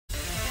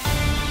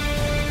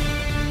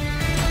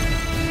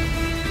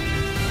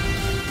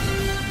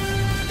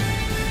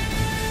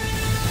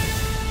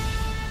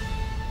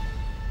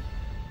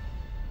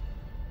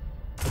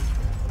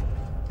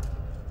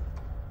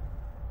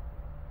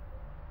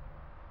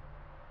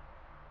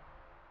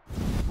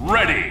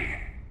Ready.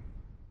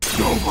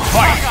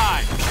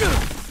 Fight!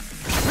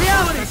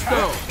 Reality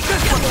Stone!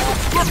 This one!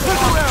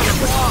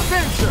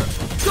 Venture!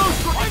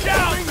 Ghost One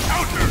down!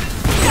 Counter.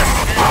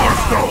 Power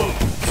Stone.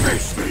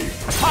 Face me.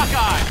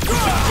 Hawkeye!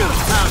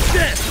 How's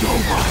this?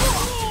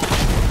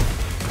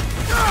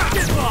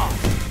 Get off!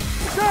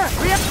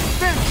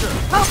 Venture!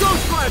 How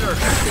Ghost Rider!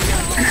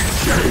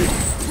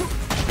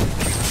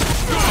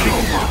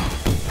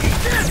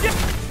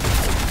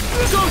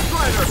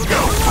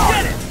 Ghost Rider!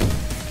 Get it!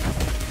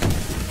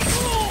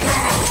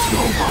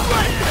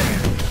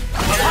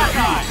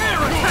 Hawkeye!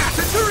 Air attack!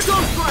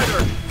 Ghost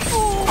Rider!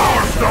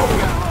 Power Stone.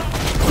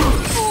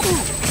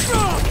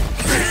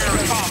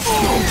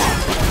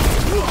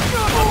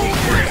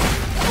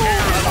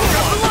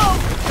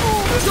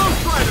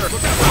 Ghost Rider!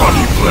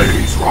 Bloody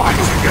blades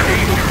rise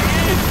again.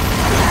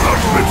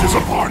 Judgment is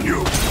upon you.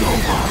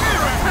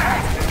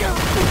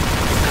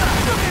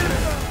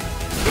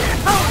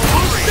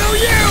 Still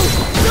you!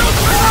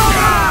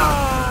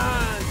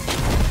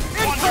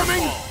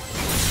 Incoming!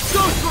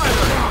 Ghost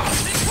Rider!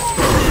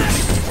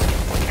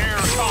 Air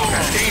combo!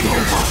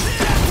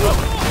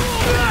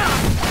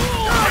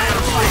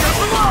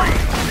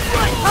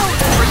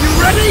 Are you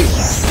ready?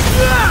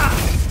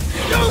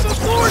 Nova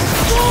Force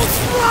full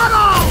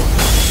throttle!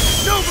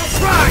 Nova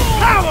Prime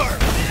power!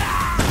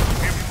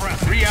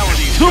 Impress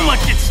reality! Too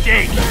much at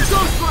stake!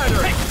 Ghost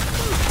Rider!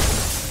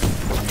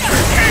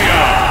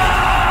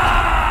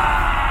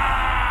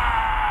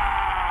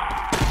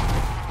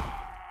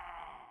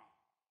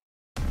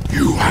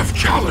 You have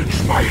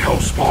challenged my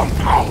Hellspawn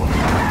power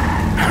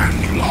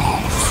and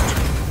lost.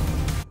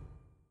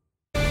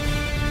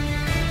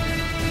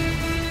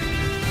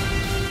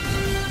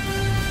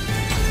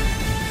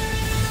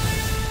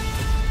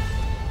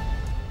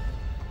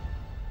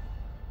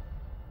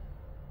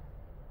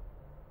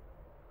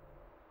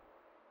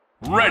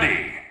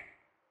 Ready.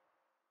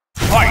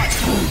 Fight.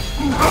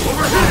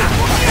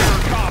 Air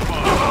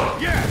combo!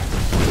 Yeah!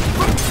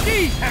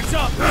 Steve, heads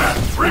up!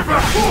 Reaper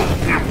full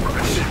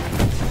impression.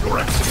 Your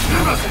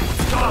nemesis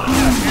done.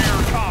 Air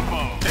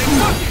combo!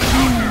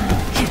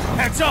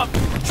 Heads up!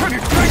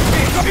 Trigger strike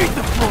me! Eat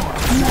the floor!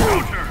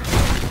 Counter!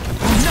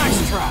 Nice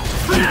try!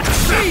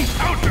 Steve!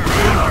 Counter!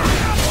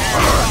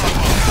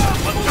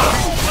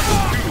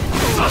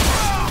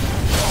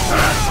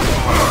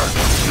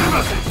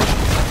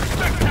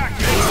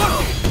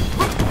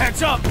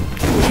 Heads up!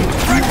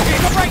 Right,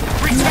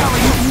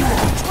 retaliate!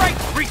 Right,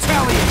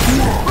 retaliate!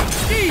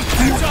 Steve,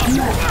 heads up!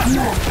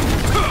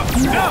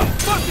 No,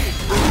 Bucky!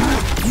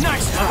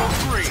 Nice try!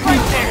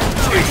 Right there!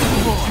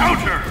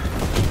 Counter!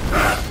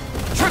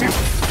 Trigger!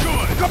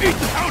 Good!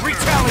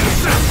 Retaliate!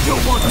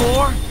 Still want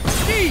more?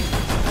 Steve!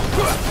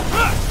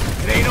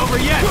 It ain't over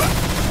yet!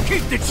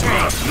 Keep the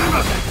change!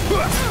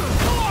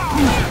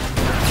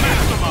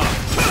 Cast them up!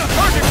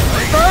 Target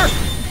Reaper!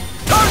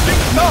 Target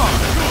star!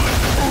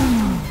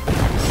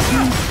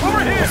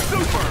 Over here!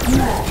 Super!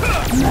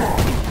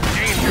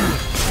 Danger!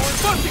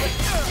 Bucky!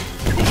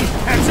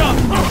 Heads up!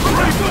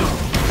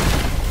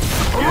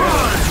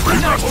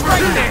 Nice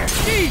right there!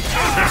 Steve!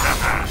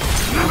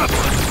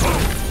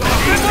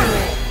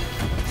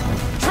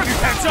 Trigger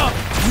heads up!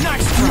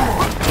 Nice try!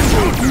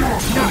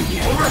 Not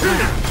yet! Over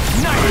here.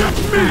 Nice!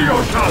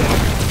 Meteor shower.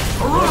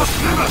 Around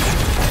nemesis.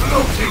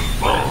 Floating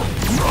bomb.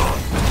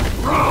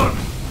 Run.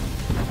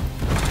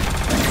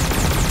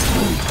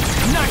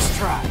 Nice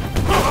try!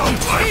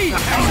 Steve!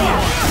 Heads up!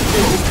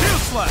 Tail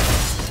slap!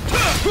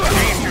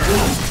 Danger!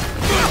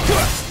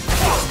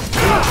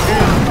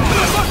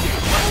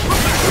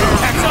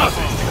 Heads up!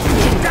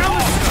 Down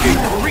the street!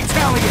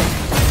 Retaliate!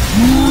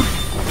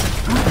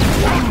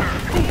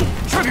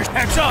 Trigger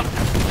heads up!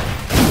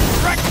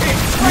 Right kick!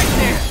 Right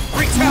there!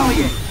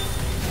 Retaliate!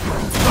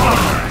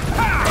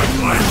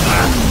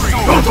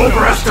 Don't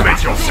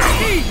overestimate yourself.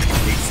 Steve!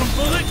 Need some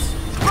bullets?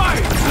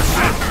 Right!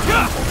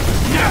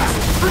 Yes!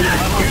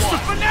 Here's the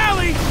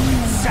finale!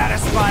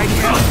 Satisfied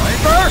yet,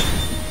 Reaper?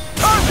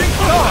 Target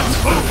thoughts!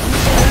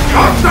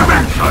 God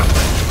dimension.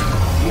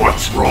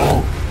 What's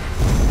wrong?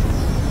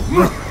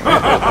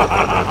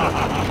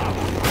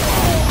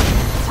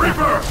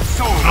 Reaper!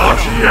 Not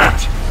yet!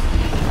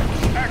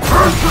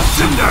 Curse the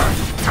cinder!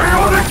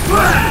 Chaotic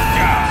blade!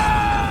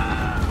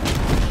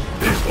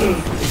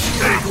 Behold,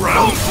 stay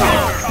ground!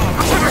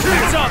 Trigger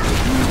heads up!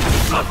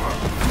 Suffer!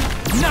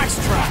 Nice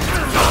try!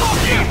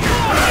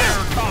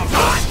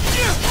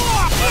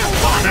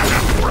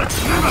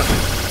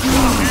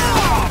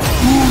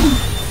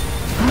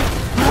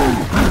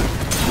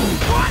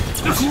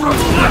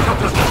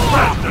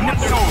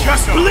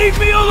 Just leave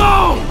me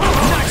alone!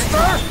 Nice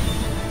fur!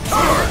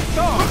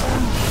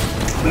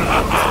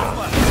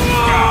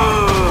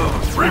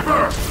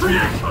 Reaper!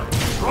 Creation!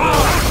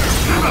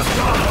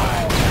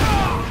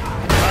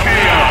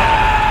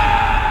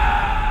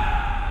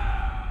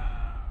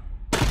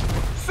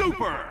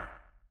 Super!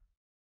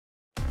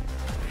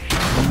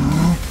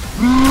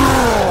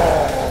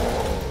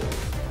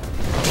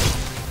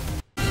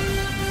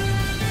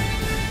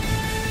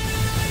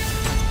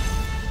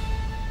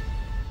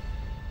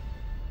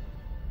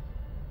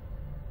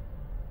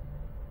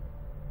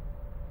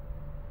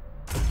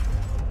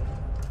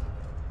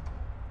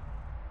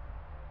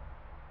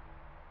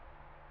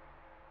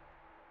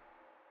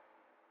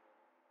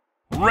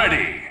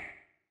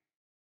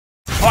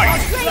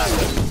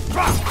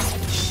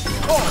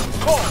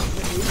 Call!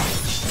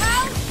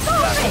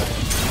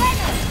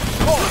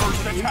 Call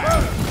first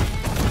attack!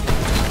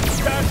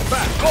 Stand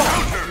back!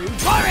 Counter!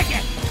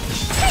 Hurricane!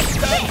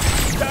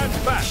 Stand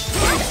back!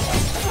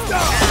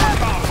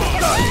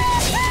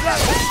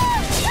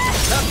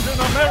 Captain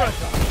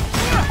America!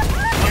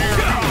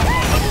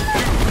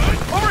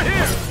 Over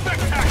here!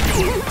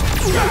 Spectacular!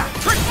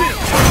 Trick him!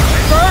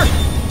 Sir!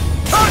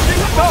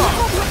 Charging star!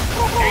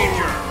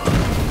 Danger!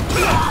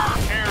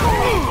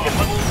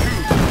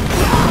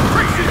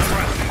 Trick him!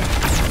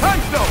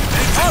 Time stone!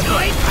 I know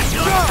it!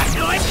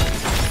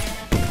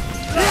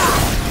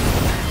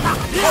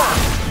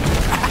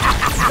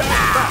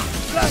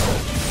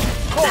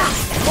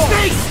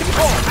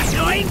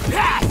 Annoying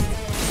pass!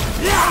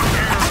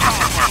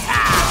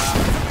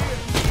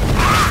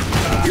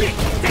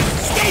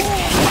 Escape!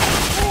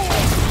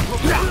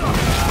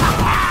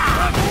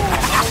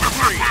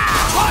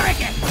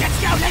 Hurricane!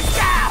 Let's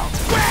go!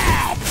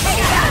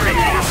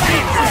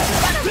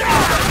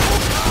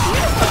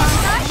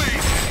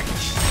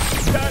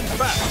 Stand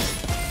back!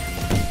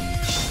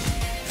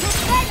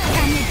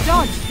 Can you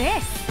dodge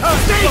this?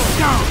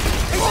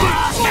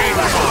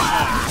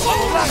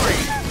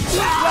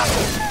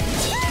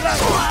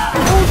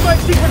 Hold my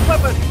secret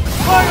weapon!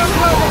 Fire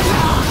level!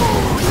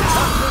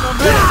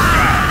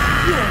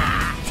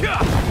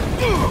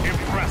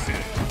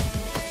 Impressive!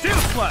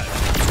 Shield slash!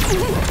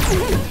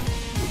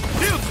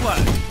 Shield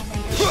slash!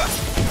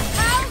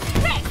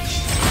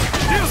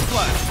 Shield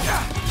slash!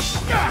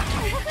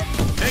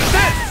 Take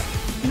this!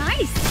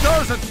 Nice!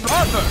 Stars and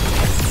Arthur!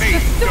 The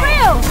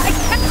thrill! I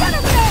can't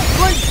celebrate!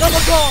 Great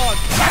double god!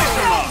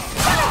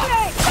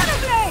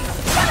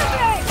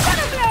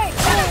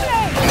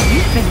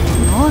 You've been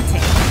naughty.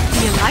 Do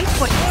you like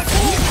what you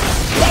see?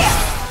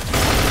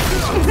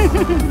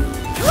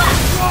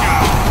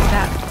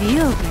 That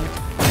feels good.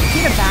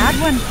 Get a bad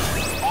one.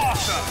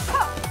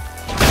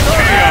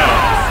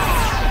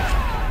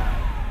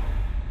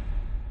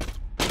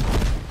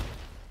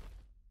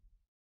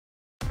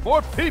 For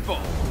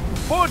people!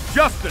 For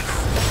justice!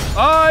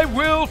 I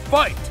will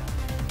fight!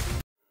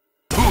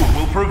 Who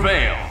will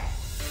prevail?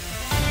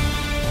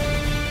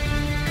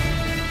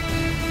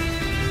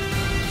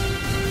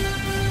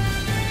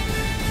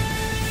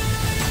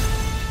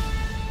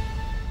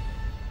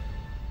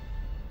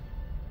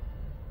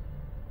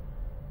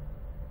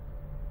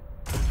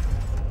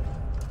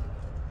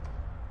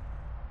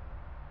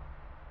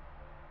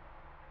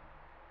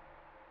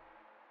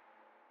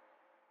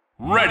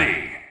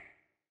 Ready!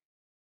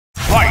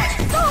 Fight!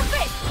 Stop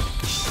it!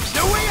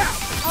 No way out!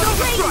 I'll Double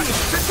raise strike! you.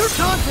 Mr.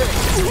 Dante!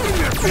 In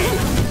your feet!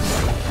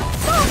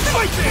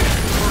 Fight there!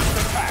 First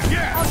attack!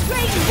 Yeah! I'll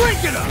raise you.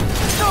 Break it up!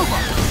 Nova!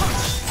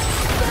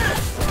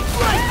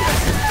 Right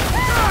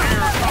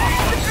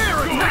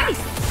there!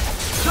 Nice!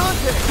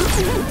 Dante!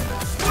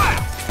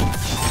 Slap!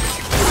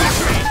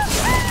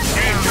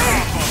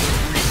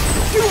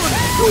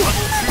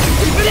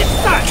 Even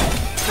inside!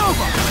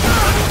 Nova!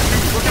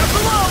 Look out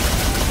below!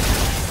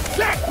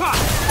 Jackpot!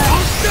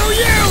 I'll show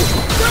you!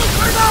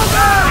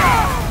 Supernova!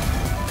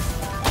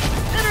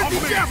 Energy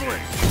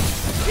javelin!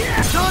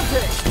 Yeah!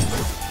 Dante!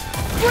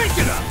 Break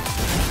it up!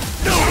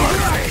 No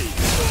mercy!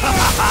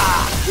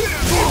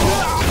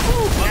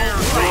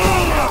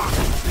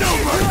 No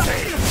mercy!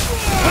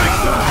 Take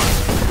that!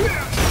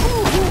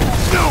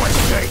 No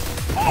escape!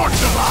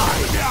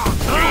 Archivide!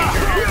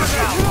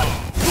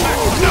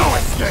 No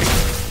escape!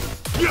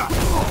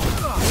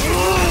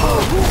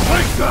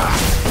 Take that!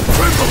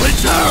 Tremble in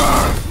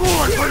terror!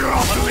 Mourn for your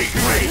obsolete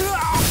race!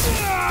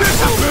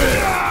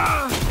 Disappear!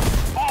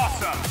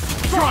 Awesome!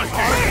 Try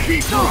hard to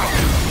keep trying!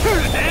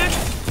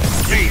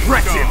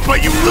 Impressive, but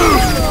you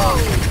lose!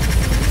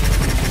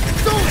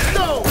 Don't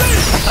go!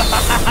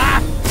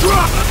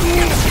 Drop!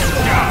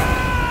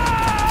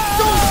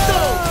 Don't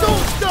go!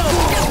 Don't go!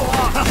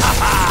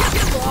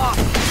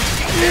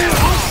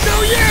 I'll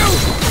show you!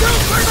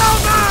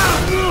 Supernova!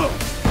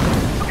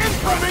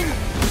 Incoming!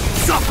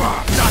 Suffer!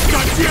 Not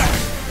done yet!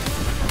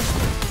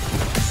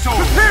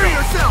 Prepare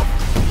yourself!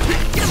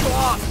 Get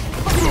lost!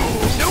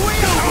 No way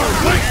over!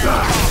 Like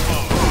that!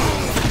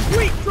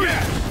 Sweet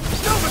dream!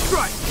 Nova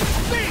strike!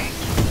 Bang!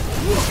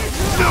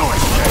 No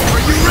escape!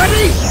 Are you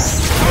ready?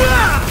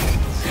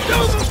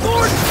 Nova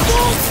force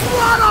full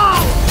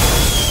throttle!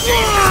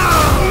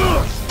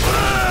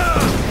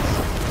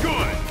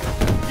 Good!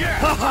 Yeah!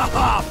 Ha ha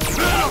ha!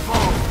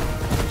 Beautiful!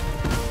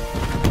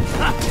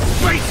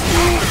 Space!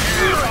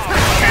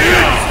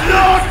 It's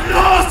not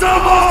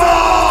possible!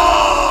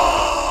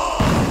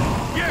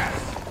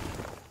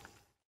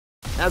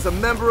 As a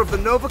member of the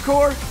Nova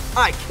Corps,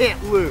 I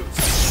can't lose.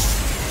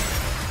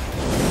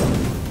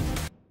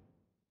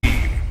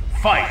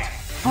 Fight!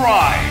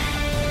 Thrive!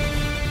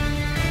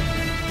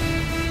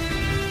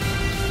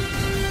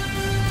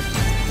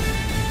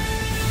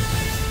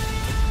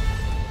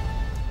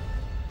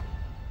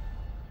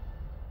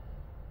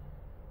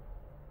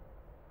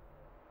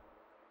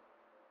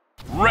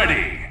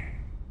 Ready!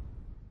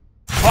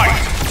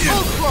 Fight!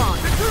 Ultron!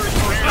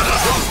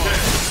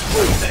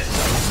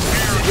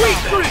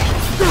 Weak grip!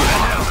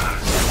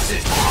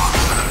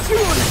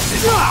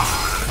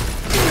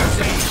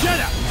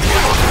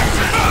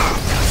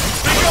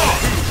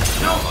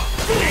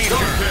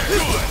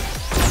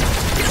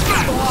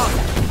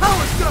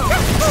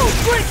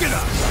 Break it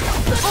up!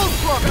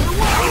 Ultron in the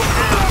water!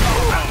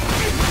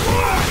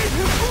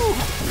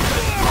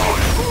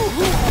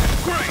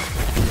 Great!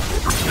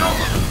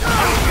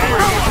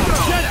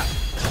 Jetta!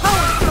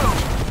 Power Stone!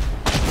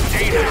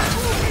 Data!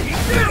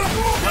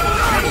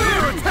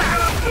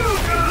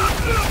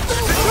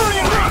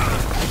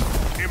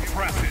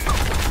 Impressive!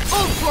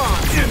 Ultron!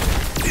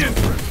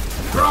 Interest.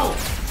 Throw.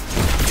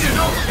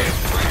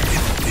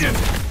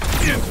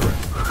 Interest.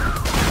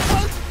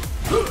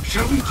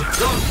 Shall we just...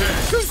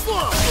 Too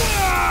slow!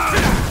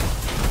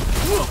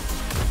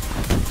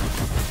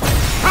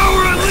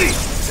 Power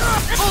unleashed!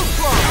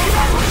 Ultron!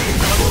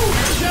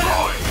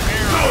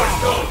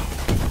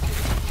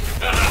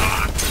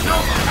 No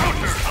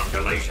counter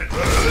calculation.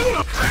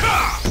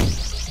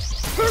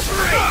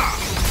 Perforate!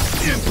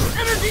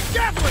 Energy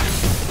javelin!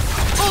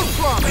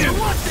 Ultron! You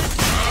want this?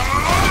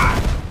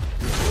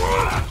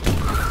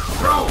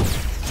 Throw.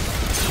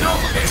 No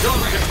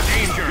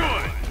danger.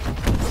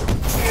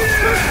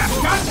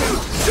 Got to.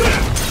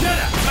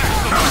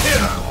 Come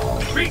here.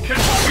 Be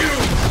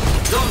confused.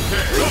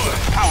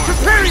 Power.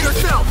 Prepare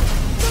yourself!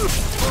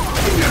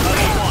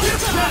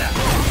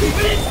 Keep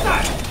it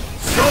inside.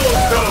 Soul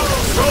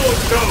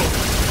Stone.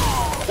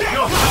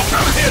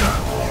 Come here.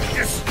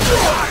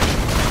 Destroy.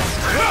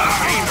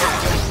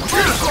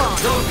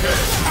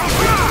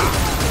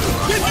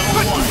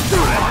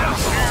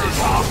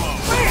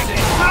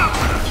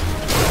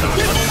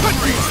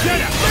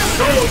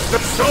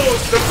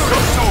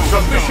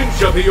 Submission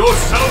shall be your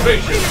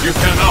salvation. You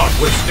cannot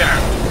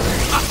withstand.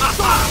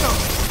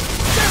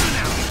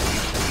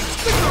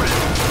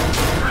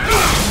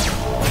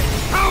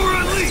 Power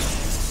unleashed!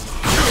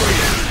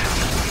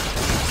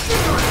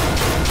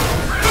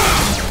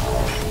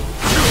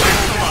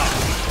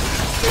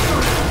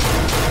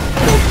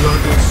 Your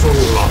blood and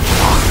soul are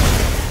mine.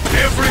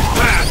 Every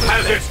path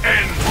has its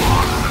end.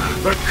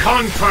 The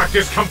contract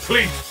is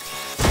complete.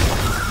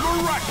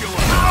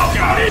 Miraculous!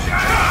 Got it!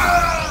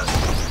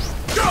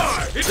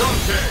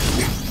 Dante!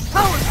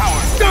 Power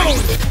Stone!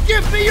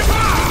 Give me your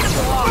Power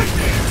Stone!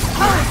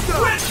 Power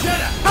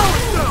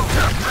Stone!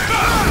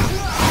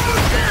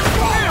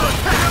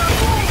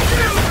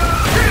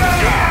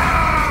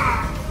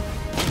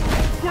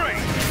 Great!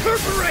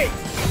 Perforate!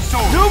 So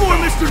No more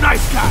Mr.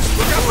 Nice Guy!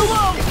 Look out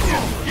below!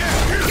 Get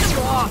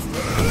lost!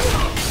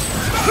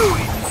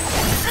 Hooey!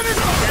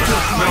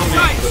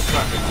 Nice!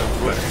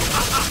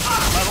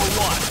 level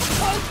 1.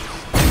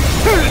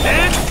 Turn it,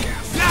 Ed!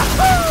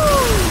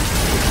 Yahoo!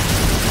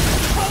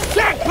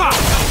 Jackpot!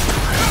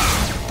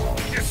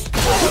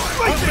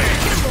 Right there!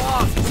 Get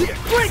lost!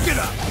 Break it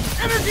up!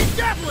 Energy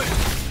javelin!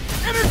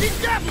 Energy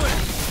javelin!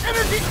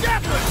 Energy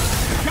javelin!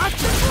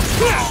 Gotcha!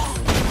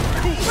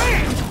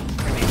 Bam!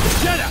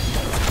 Jetta!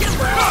 Get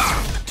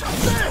lost!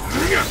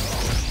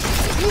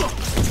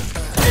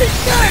 Eat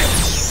that!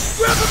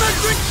 Grab the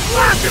metric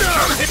blaster!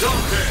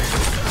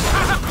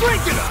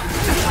 Break it up!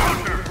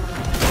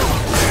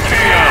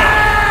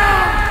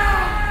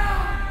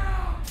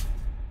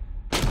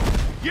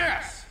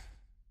 Yes!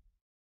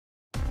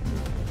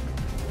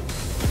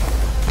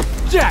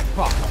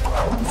 Jackpot!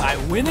 I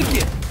win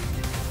again.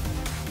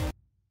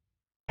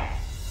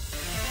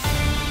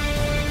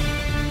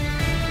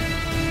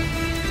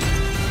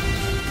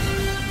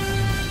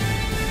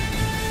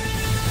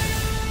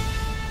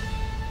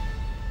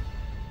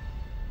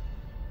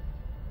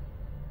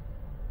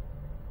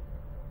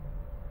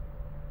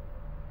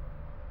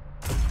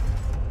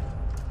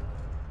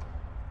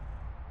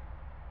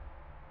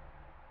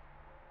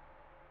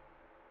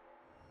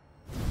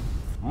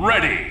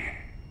 Ready!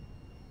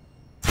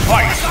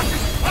 Fight!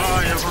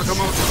 I am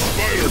Agamotto.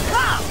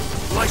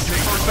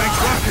 Lightning or bank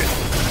rocket.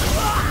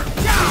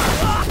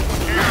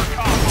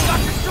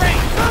 Dr.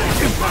 Strange!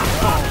 Impact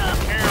ball.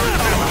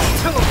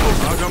 Teleport.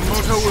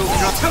 Agamotto will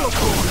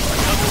teleport.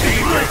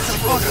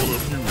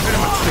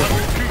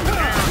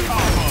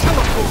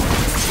 Teleport.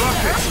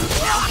 Rocket.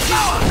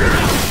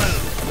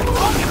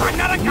 Only for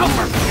another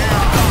gopher.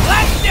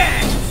 Last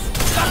dance.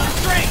 Dr.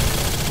 Strange.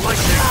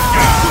 Lightning.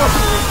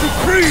 Sorcerer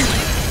supreme.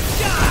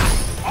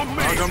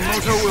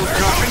 Agamotto will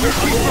drop in your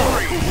keeper!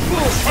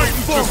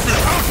 Full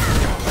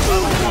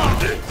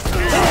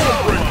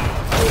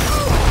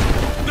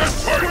That's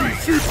Titan!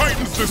 She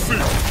Titans to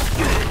see!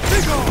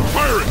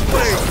 Pirate!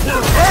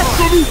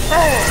 Absolute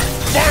power!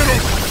 Final!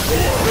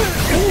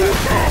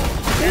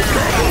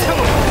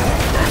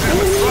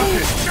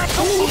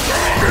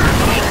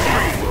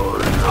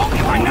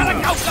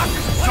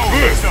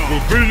 This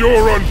will be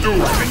your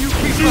undoing! Can you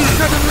keep the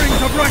 7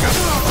 rings of Raga?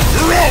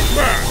 You're out,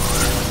 man!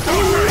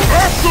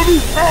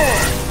 Absolute power!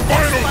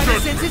 Final Spider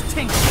judgment! senses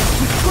tingle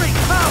with great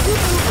power.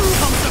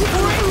 Come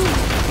support.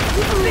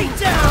 Beat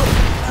down.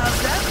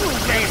 That will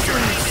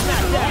dangerous.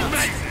 Snap down.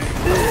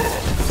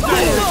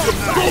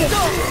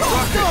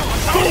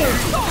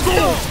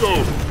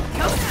 Go!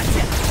 Come at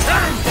ya.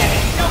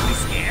 Don't be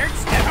scared.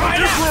 Step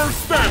right up. Emperor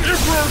stand!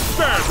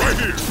 Right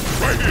here!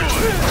 Titan!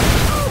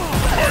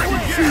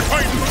 She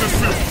Titans to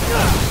see!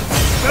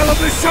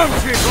 Celebration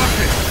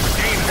rocket!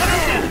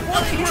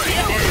 One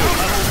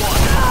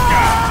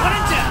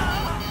and down.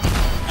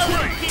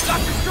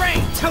 Doctor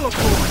Strange!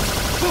 Teleport!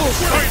 Full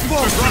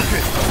small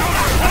rocket!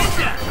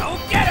 Go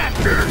get it!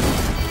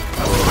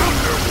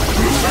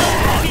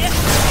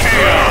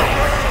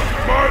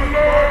 My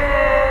lord!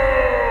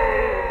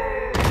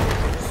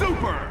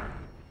 Super!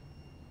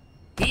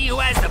 He who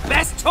has the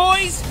best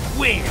toys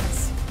wins!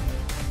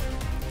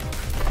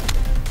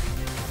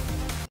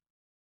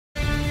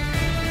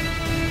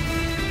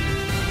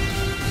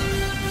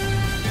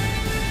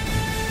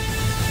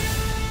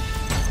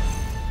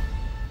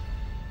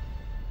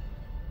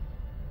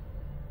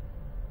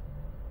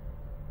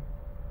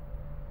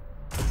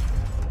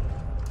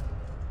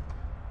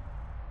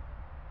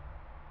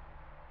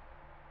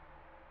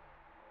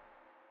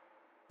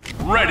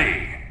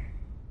 Ready!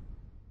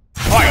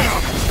 Fight!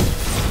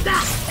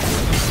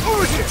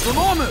 Over here! From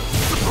all moves!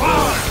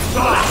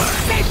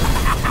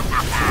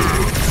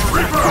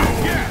 Reaper!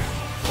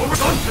 Over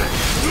something!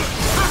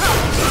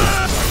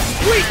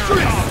 Sweet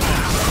trick!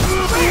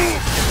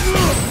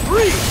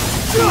 Free!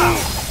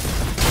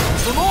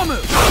 From all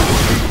moves!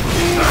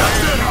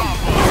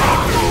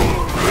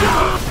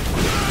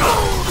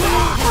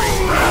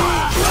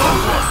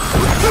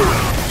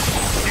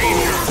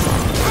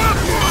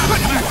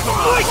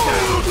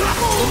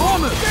 From all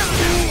moves!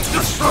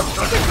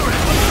 Destruction!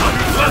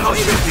 Let us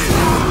begin!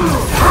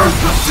 Earth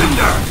the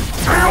Cinder!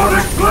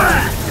 Chaotic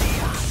Blade!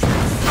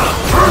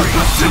 Earth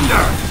the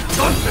Cinder!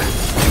 Something!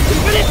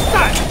 Infinite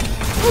Sight!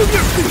 Move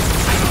your feet!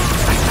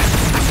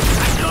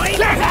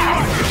 Get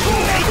out!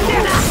 They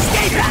did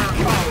escape it! I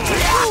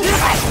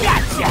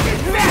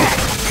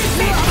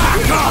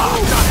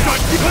gotcha!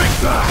 Take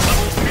that!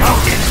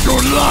 Out is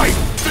your life!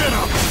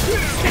 Venom!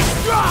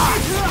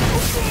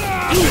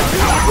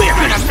 We're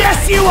gonna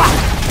mess you up!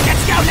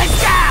 Let's go, let's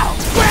go!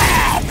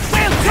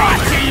 We'll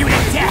torture you to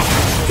death!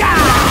 I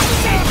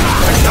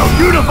shall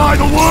unify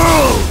the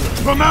world!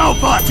 From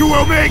Alpha to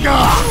Omega!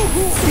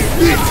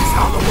 This is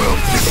how the world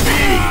should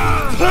be!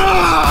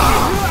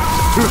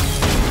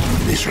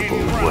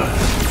 Miserable world!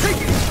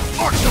 Take it!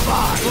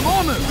 Archivide! From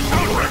all moves!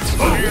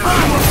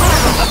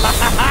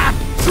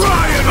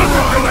 Try and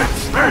annihilate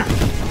me!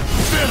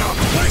 Venom!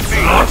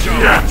 Not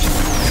yet!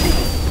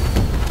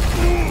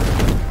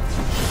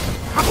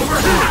 Over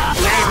here!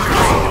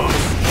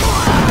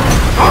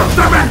 Dark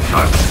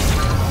Dimension!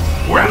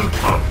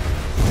 Welcome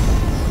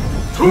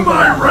to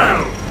my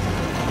realm!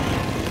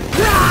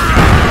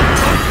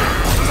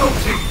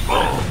 Floating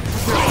ball!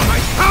 My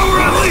power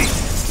unleashed!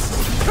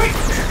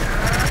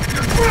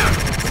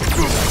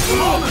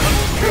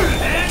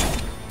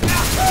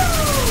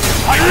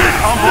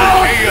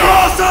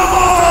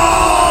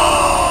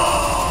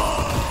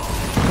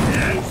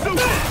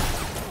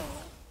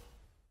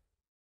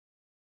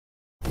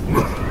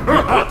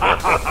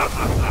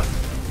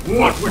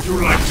 What would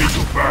you like me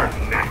to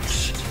burn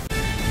next?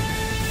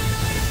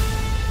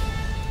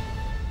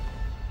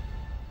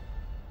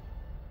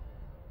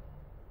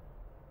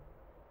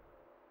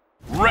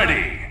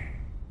 Ready!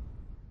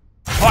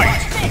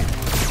 Fight!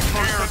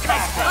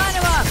 Line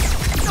him up!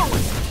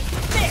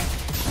 There!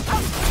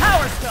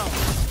 Power Stone!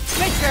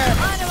 Picture!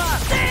 Line him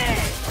up! There!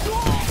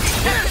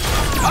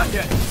 Not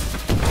yet!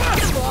 Get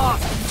him off!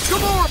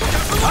 Come on!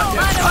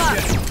 Line him up!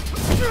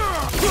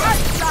 Heart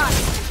shot!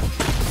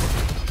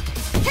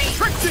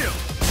 Trick shield!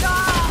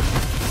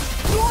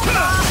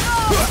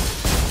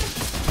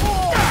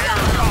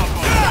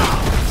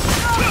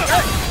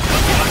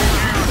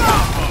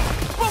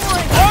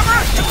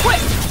 Armor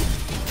equipped!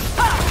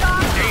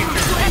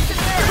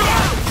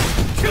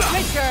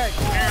 Richard!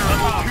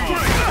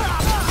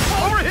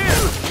 Over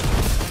here!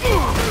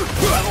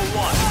 Level 1.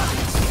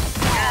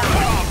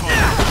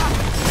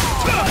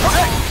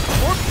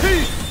 Or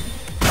peace!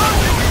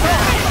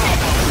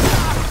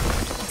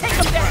 Take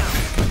him down!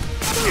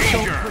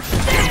 Danger!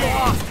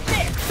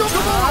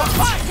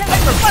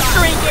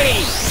 Buster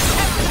engage!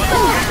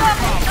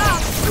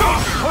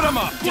 Put him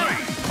up!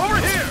 Over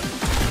here!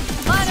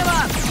 Line him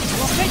up!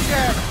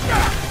 Richard!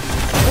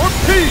 Or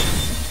peace!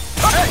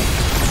 Hey!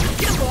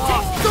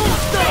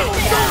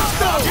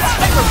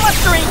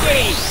 Buster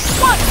engage!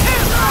 1, 2!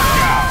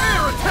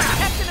 Air attack!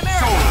 Captain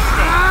America!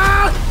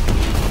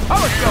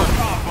 Power Stone!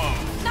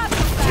 Not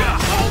so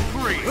fast! All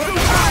 3.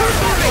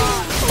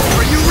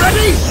 Are you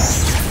ready?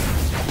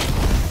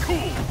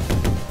 Cool!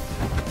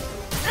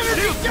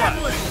 Energy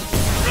Gatling!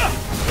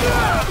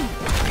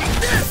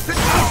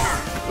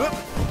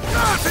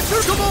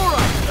 Pincer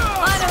Gamora!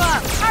 Line him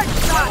up! Heart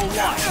shot!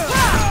 Heart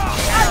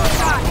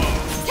shot!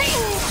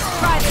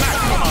 Try this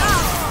again!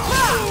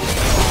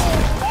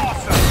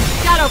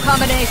 Shadow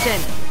combination!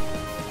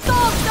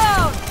 Soul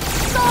Stone!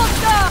 Soul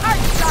Stone!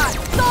 Heart shot!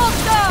 Soul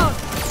Stone!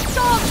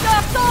 Soul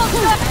Stone! Soul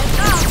Stone!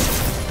 And out!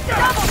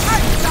 Double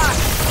heart shot!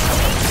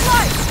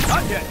 Light!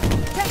 Not yet!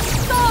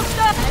 Soul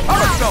Stone! And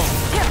Power out! Stone!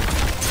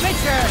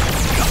 Richard!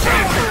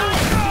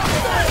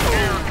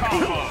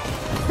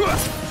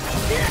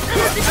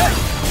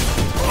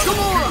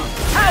 Gamora!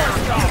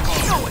 Power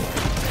Stone!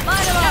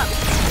 Line him up!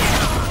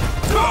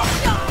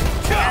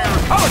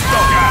 Power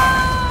Stone!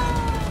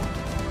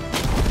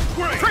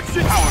 Trick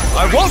shield! I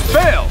won't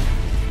fail!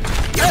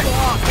 Get him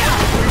off!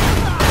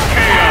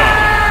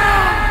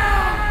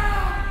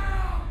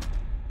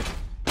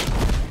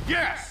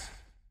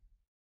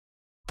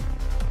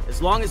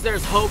 As long as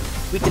there's hope,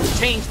 we can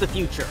change the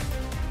future.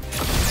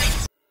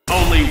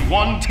 Only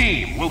one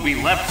team will be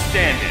left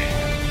standing.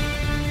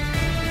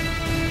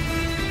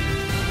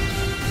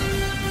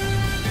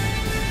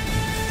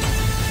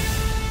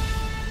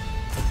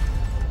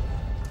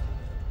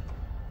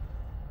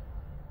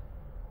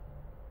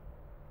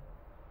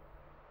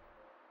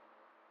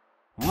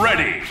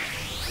 Ready!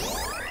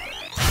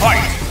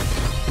 Fight!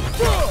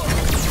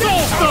 Soul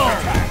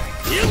Stone!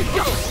 You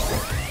go!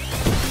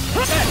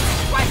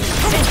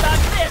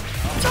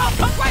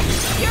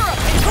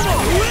 Come on,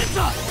 who is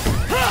up?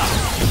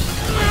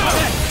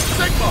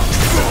 Sigma!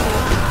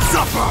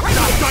 Suffer!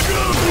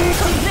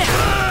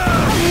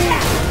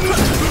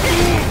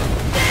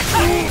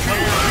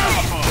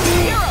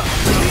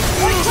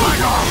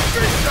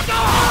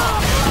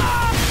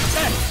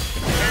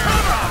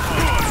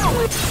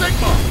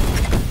 Sigma!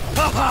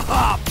 Ha ha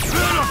ha!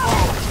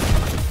 Beautiful!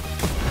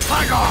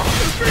 Tiger!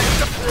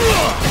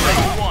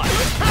 One.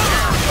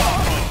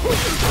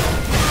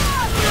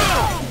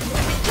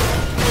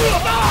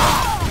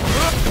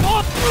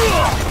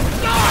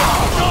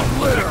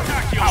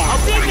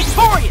 I'll be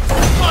victorious!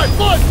 My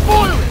blood's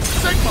boiling!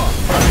 Sigma!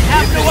 I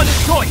have no other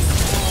choice!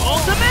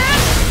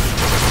 Ultimate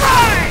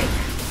Strike!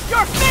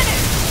 You're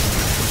finished!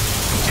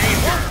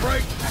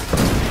 Break!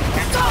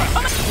 Come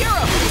on,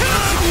 hero!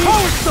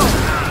 Power Stone!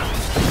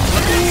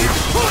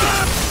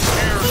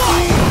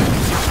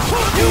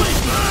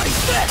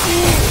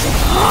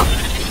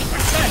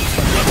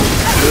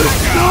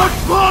 Not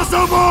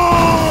possible!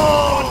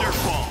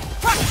 Wonderful!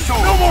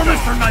 No more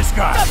Mr. Nice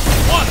Guy!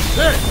 One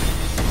hit!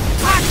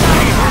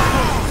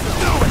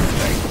 No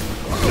escape!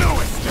 No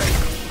escape!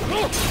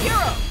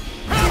 Hero!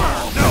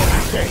 No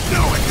escape!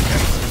 No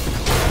escape!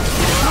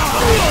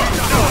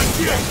 No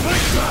escape!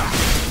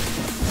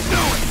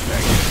 No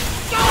escape!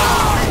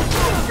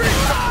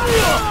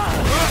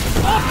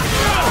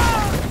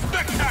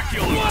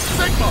 Spectacular!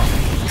 Sigma!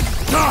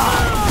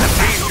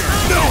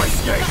 No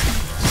escape!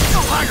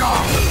 Tiger!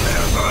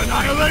 There for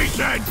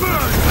annihilation!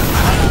 Burn!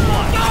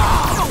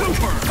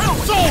 Super!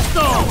 Soul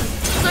Stone!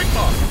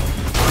 Sigma!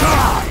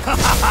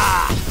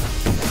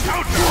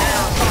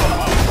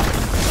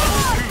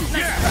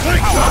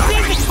 I'll be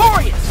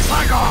victorious!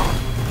 Tiger!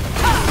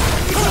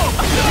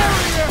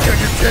 Can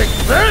you take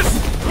this?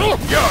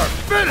 You're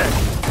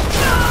finished!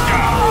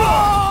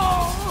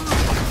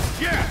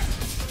 Yes!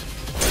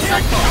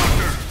 Sigma!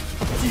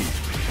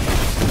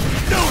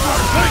 No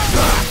more! Take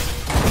that!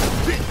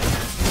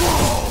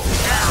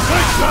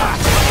 Take that!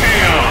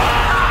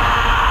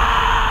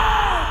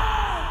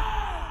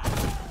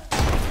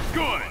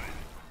 Good!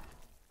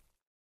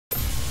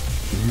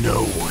 No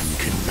one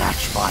can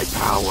match my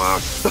power!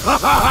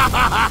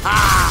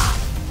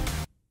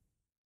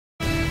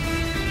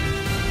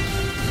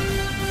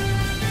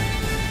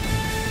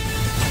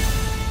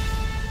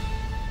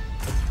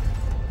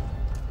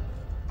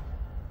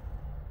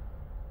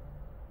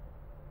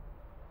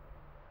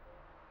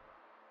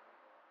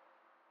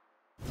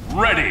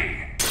 Ready!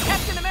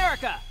 Captain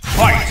America!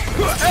 Fight!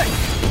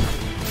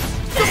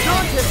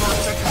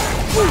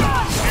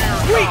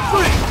 Weak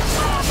free!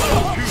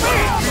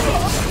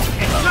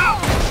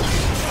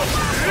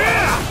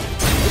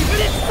 Keep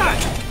it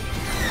inside!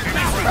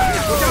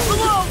 Look out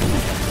below!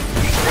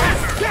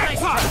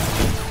 Jackpot!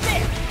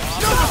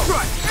 Nova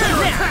Strike! Air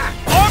attack!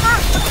 Armor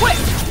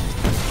equipped!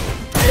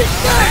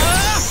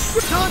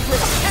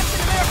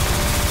 Captain America!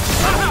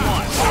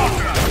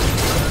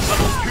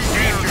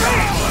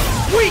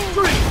 Weak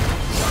free!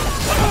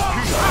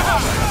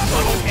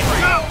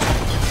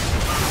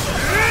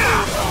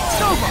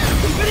 Nova!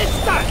 Keep it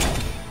inside!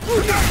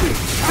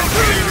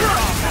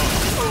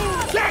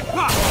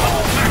 Jackpot!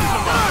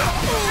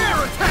 Air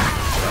attack!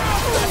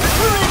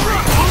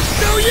 I'll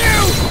show you!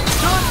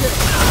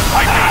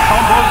 Lightning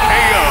combo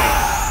KO!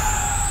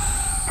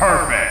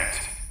 Perfect!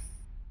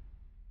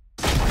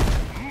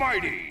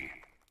 Mighty!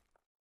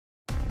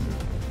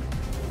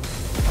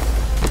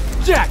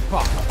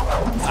 Jackpot!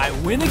 I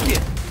win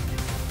again!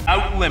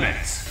 Out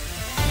limits!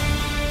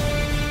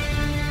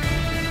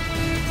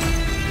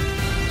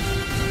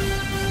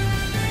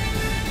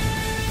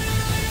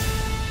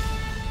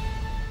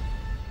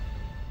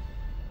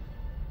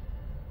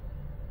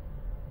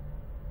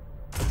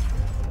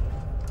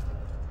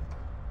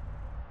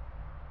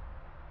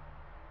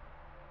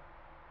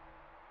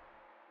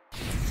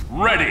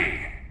 Ready!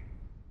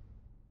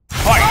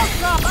 Fight!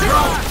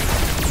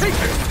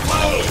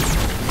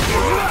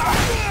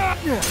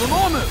 Come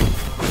on, move!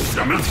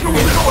 Someone's going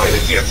to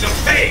get some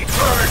pain!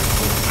 Burn!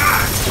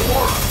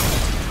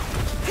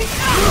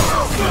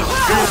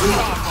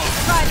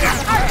 Try this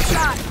heart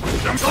shot!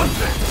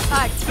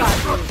 Heart shot!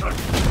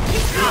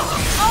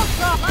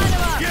 Ultra, line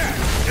him up!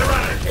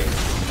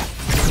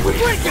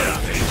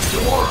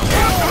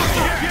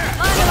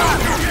 Line him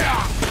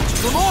up!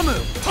 Come on,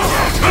 move!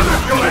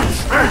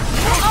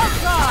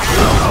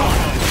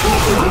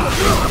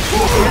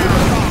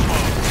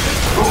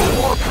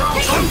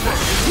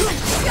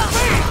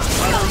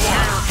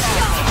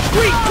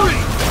 Weak free!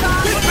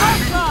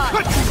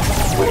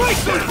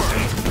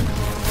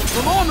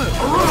 Come on, move!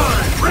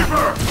 Arise,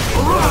 Reaper!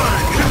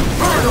 Arise!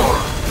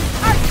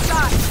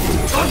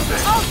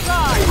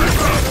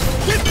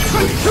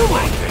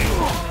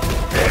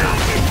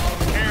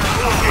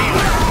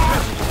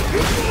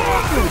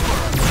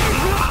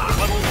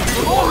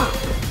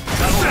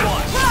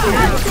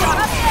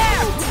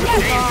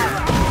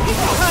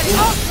 Ready,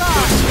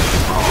 Ultron!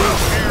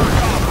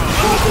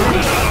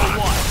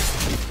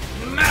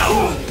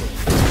 Melt!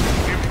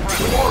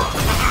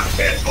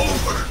 Get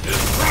over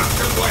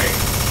destruction wave!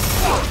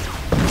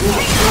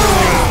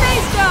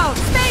 Space Stone!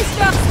 Space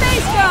Stone!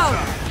 Space Stone!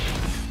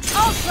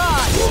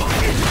 Ultron!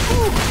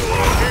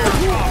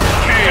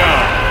 KO!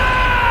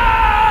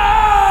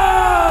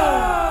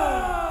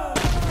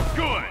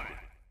 Good!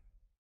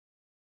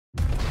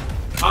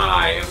 I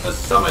am the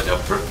summit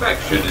of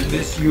perfection in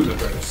this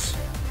universe.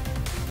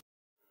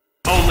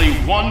 Only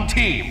one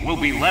team will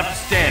be left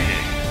standing.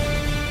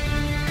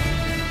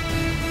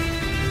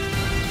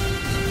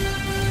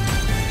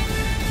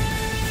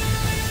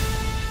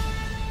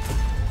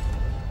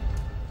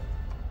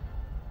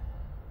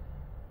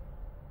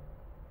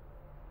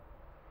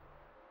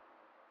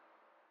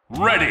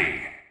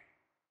 Ready!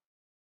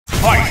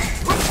 Fight!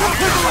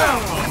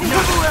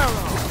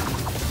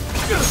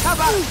 How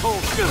about a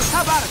cold?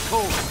 How about a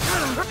cold?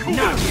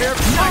 Not here.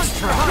 Nice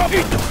try.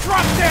 Eat the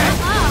drop dead.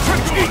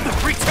 Eat the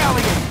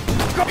retaliate.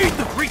 Eat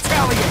the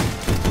retaliate.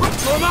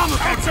 Mama,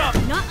 heads up.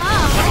 Take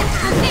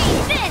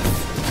this!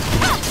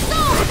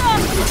 Soul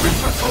Stone!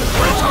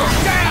 Go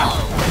down.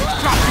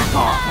 Drop your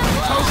car.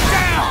 Go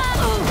down.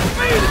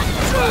 Beat it.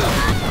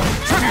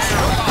 Trigger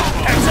shot.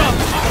 Heads up.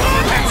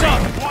 Heads up.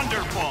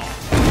 Wonderful!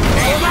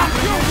 Mama,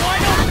 you're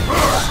wide open.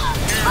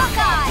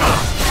 Hawkeye!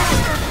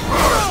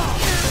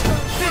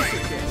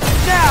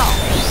 Now!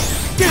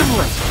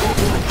 Gimlet!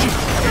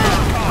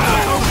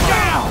 Go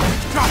down!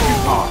 Drop your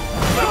car!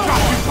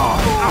 Drop your car!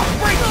 I'll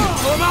break you!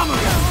 Mama,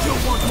 still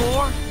want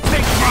more?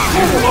 Take mine!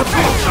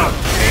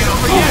 Ain't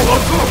over yet!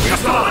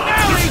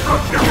 Finale!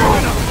 You're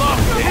gonna love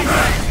this!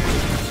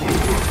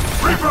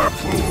 Reaper!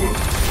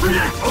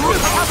 Create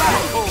How about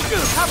a cold?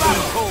 How about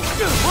a cold?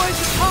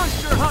 Poison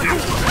monster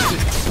hunter!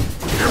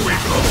 Here we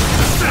go!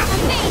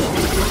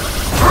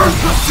 Burn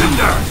the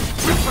cinder!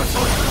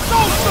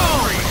 Soul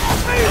Stone!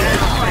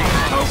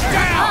 Go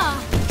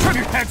down!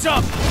 Trigger heads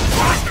up!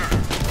 Fire!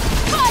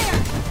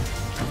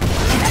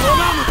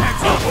 Mama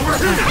heads up! Over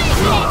here!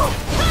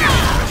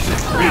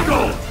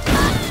 Regal!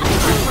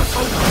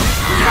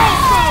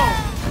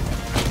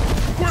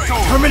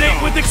 Terminate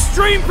with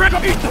extreme pressure!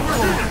 Eat the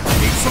floor!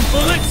 Need some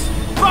bullets?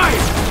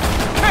 Fire!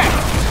 Hey!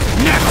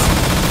 Next!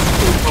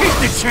 Keep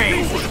the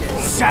change!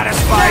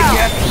 Satisfied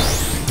yet?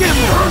 Give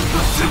me! Burn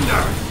the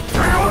cinder!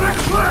 Chaotic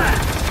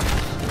blast!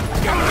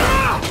 Go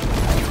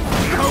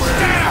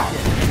down!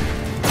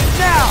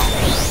 Now!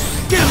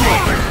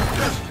 Gimlet!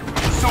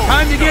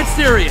 Time to get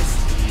serious!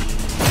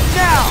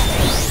 Now!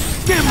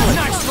 Gimlet!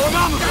 Nice for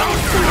Mama!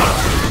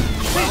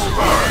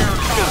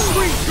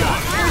 Sweet shot!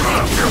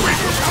 Here we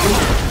go!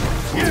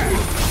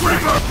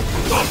 Reaper!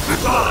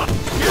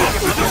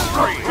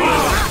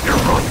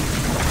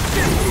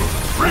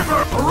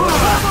 Reaper!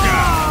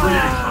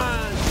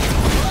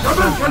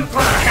 Dimension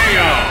flash!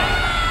 KO!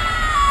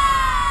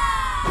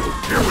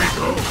 Here we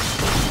go!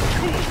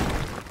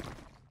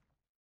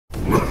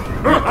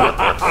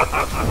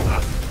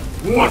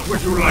 What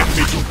would you like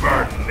me to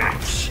burn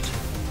next?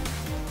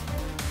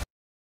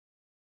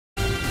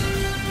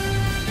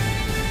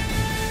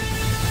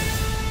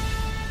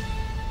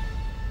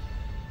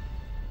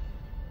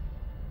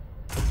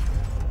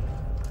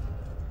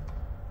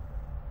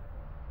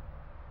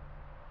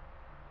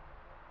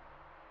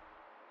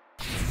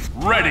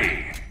 Ready!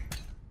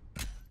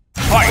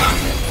 Fight!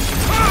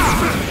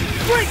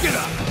 Break it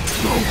up!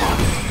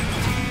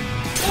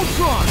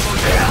 Ultron!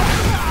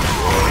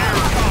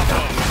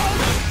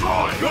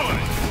 Good!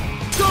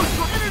 Goes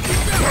for energy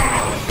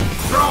damage!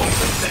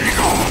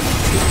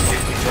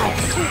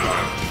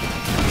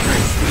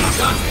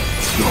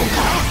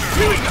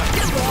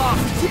 Get off!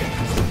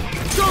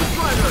 Ghost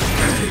Rider!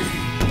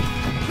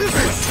 This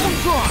is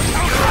Ultron!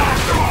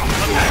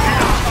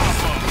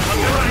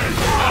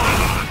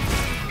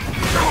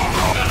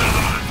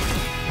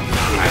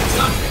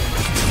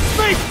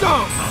 Space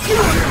Stone! Do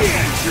it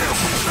again!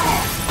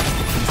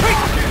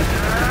 Take it!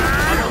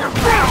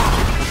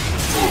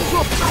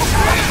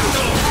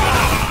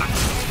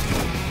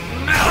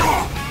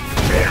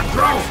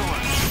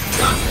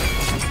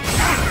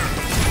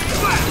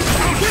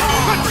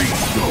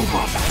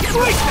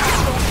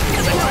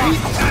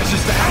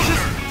 Ashes to ashes!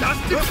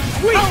 Dust it!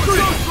 Sweet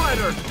Ghost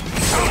Rider!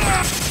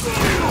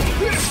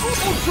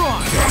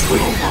 Ultron!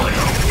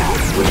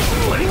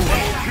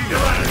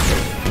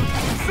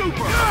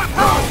 Super!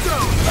 Power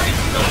Stone!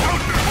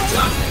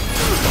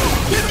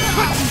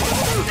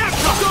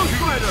 Ghost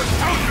Rider!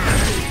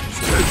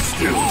 Stand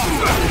still!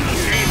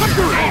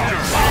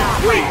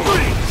 Sweet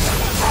Green!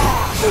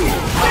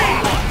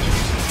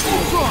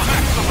 Ultron!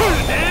 Put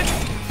it in!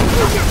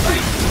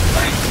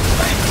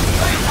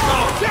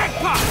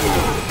 Jackpot!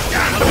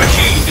 The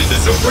machine is the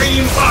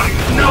supreme body!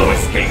 No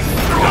escape!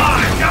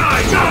 Die!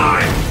 Die!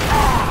 Die!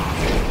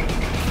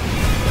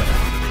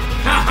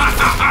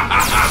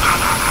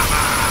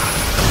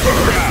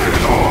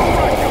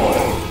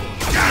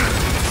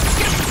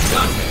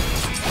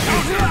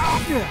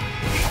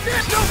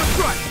 Nova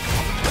Strike!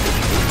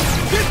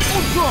 Get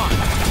Ultron!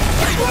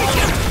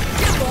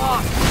 Get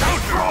lost!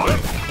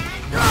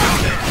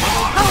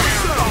 Power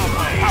Stone!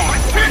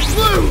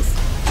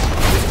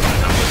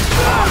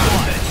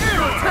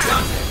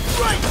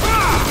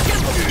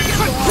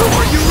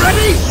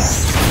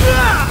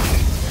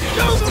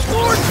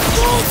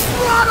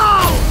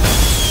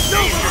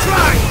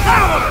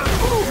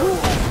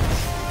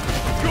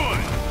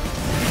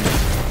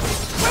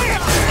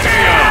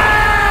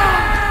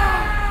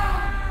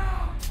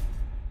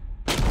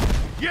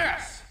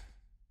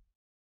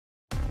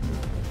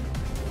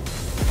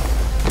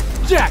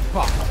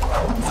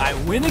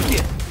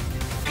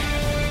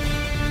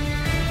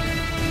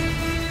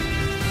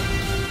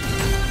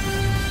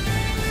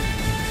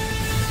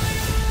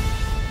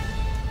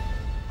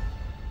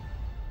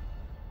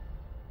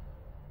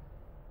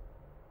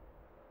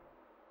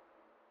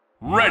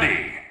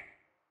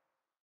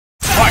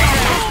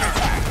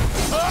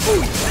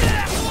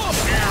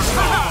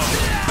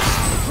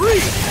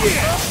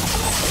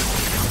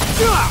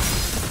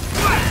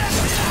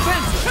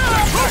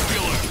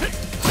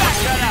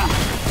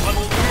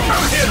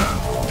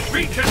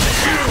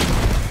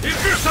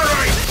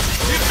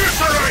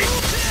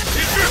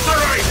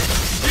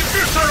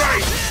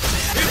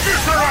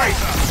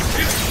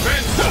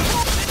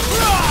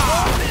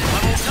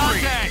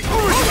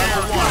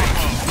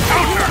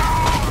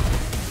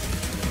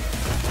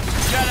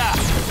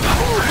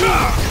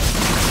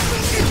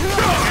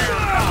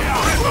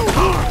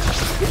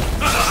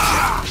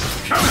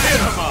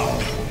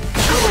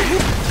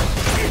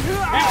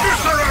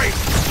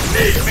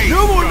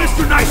 No more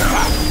Mr. Nice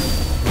Guy!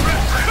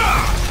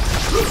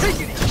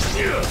 Taking it!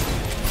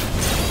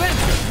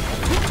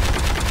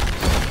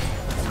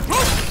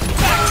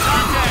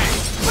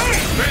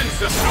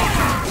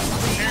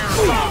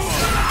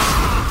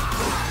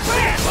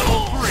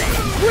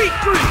 Sweet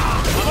dream!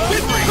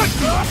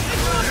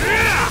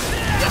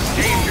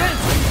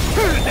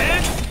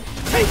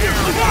 Take it!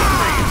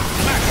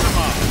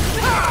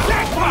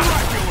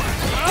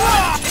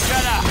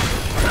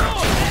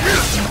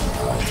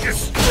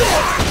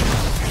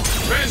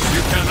 Vince,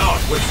 you cannot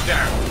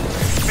withstand.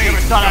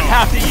 Never thought I'd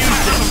have to use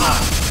this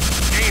much.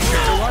 Danger!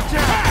 Watch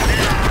out!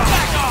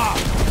 Back off!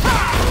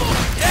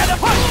 Get a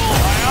push!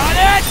 On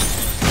it!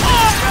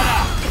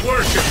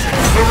 Worship,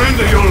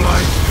 surrender your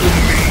life to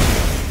me.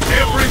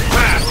 Every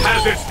path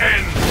has its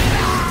end.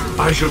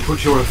 I shall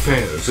put your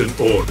affairs in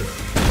order.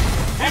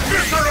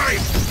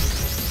 Eviscerate!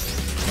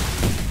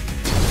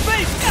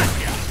 Face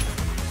gotcha!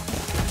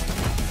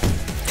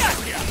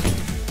 Gotcha!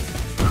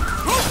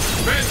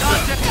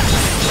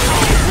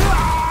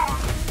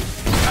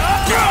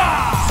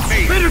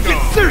 Better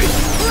get serious!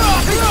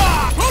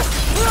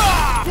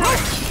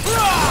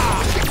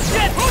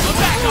 Get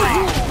back on!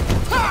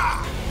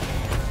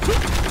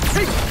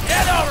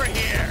 Get over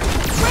here!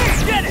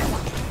 Get it!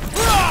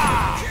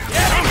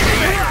 Get over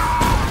here!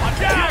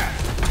 Watch out!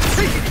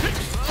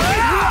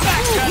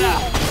 Back that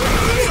up!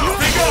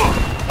 Take off!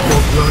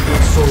 Your blood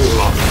and soul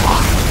are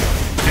mine.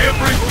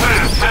 Every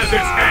path has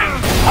its end.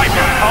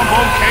 Hyper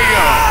Combo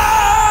KO!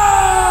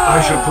 I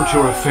shall put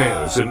your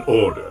affairs in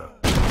order.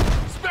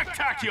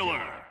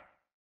 Spectacular!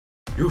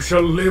 You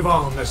shall live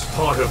on as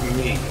part of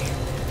me.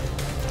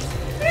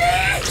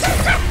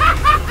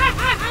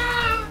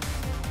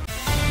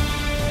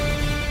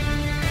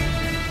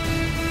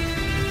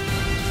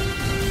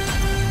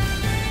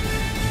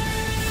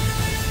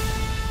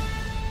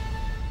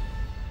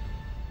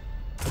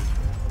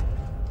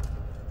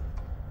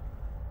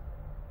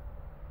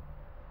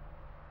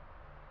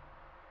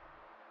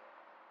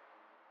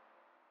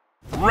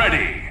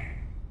 Ready!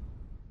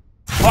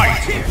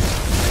 Fight!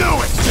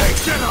 No escape!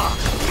 Get up!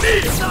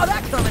 Saw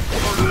that coming.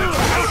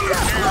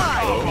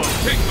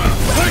 Take my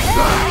Take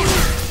that!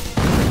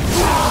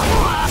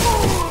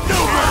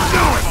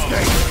 No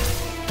escape!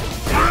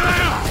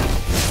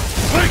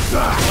 Take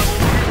that!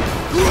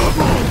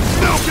 Trouble!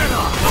 Now get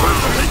up!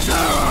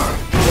 Terror!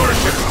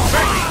 worship!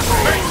 Space!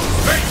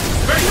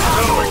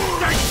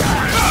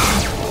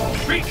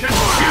 Be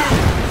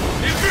confused!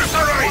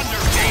 Eviscerate!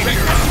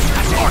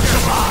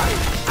 Archivide!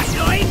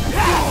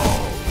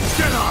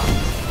 Get up!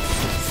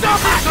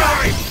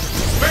 Eviscerate!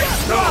 Space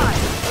stone!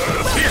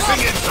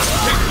 Piercing into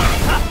Sigma!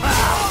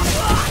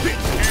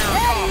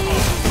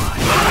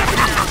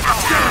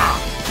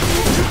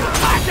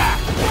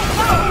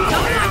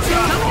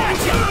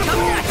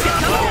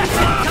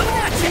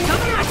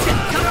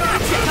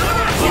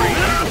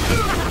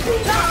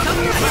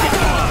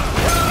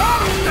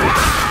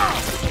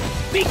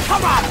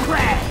 Become our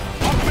prey!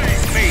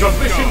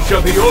 Submission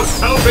shall be your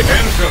salvic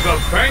enter the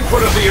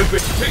banquet of the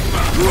Abyss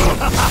Sigma!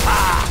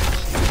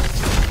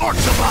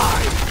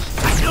 Archivide!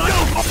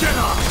 Get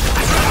up!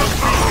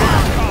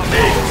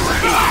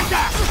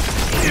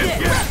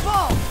 Wet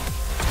ball!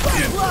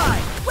 Wet fly!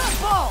 Wet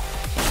ball!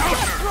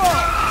 Wet throw!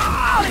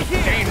 Out of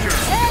here! Danger!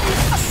 And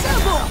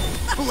assemble!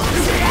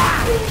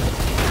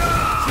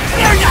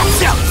 You're not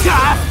so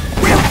tough!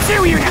 We'll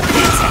tear you to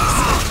pieces!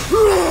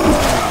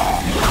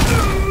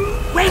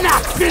 We're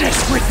not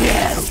finished with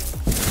you!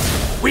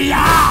 We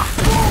are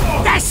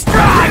the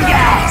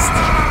strongest!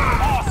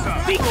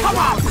 Become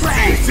our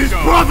prey! This is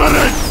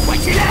Providence!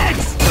 What's your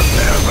legs?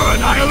 Prepare for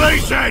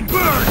annihilation!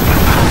 Burn!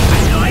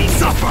 Annoying!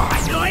 Suffer!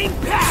 Annoying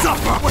pass!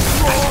 Suffer! What's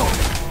wrong?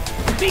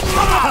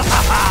 Become our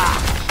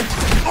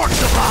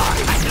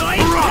Archivide!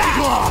 annoying Rock pass!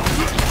 claw!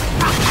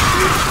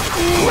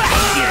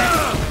 Question!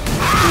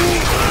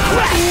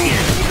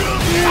 Question!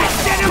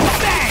 Question of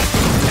faith!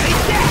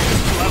 Take that!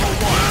 Level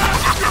 1!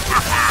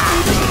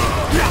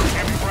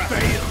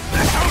 Fail!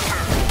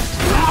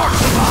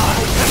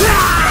 Archivide!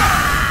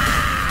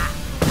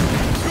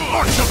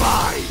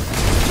 Archivide!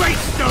 Great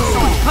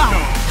stone!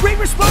 Power! Great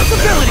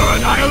responsibility! For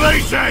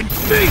annihilation!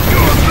 Meet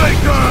your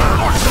maker!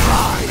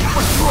 Archivide!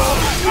 What's wrong?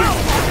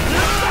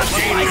 Last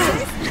fight!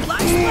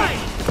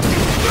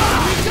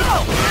 Go!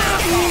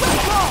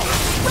 Red ball!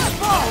 Red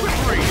ball!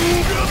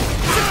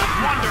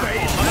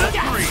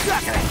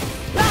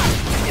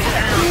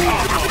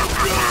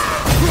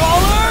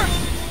 Crawler!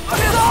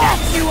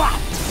 Snatch you up!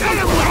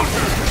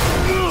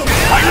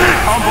 Hyper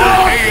Combo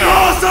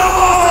KO!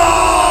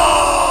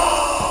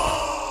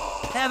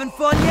 Having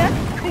fun yet?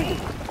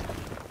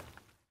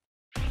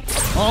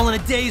 All in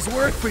a day's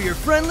work for your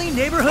friendly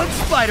neighborhood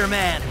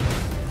Spider-Man.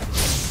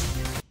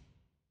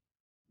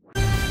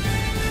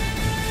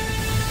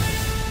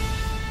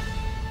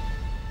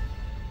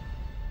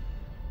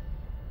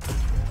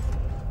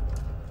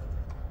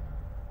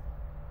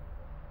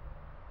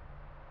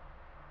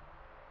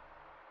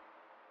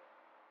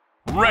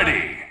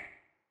 Ready!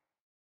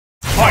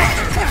 Fight!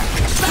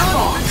 Back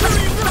off!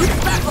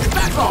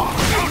 Back off!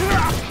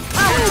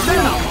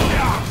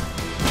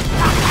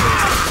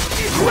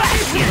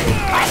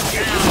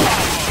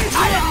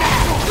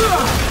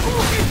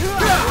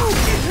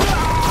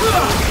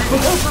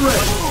 Propulsor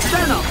ready!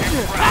 Stand up!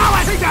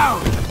 Power down!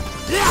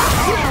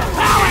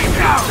 Power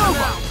down!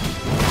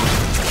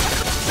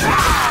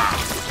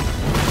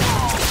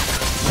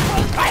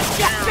 Let's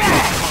get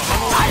back!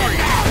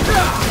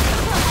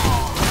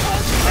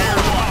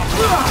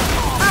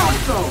 Power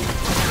stone!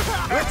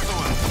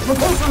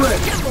 Propulsor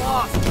ready! Get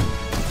lost!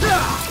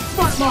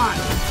 Smart mine!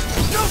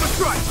 Nova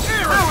Strike!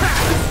 Air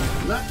attack!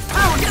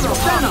 Power stone!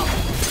 Stand up!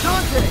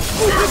 Dante!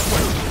 Move this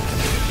way!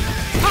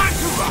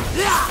 Hakuba!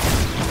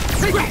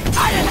 Take it!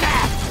 Iron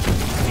Man!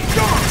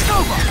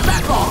 Nova!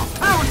 Back off!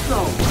 Power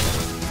stone!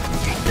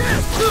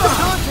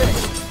 Dante!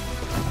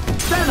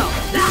 Stand up!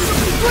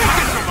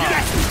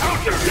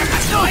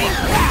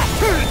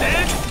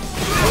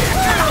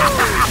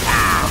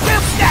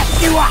 We'll snap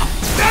you up!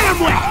 Set him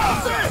with!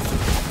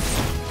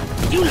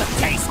 You look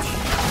tasty!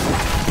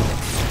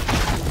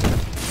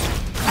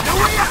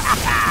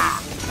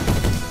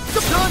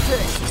 Dante!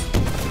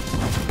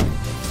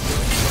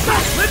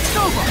 Let's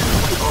Nova!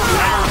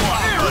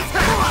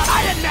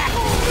 Iron Man!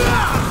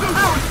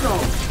 Power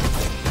stone!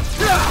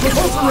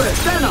 Propulsor red!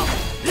 Stand up!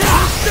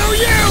 Do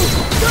you!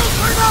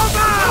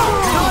 Supernova!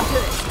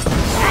 Dante!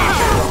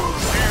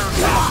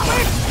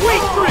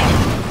 Weak grip!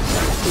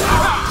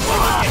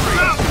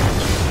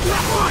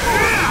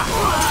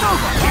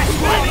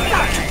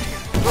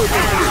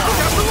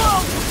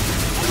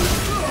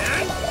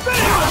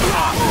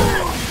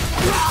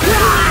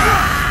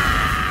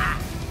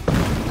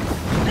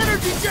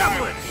 Energy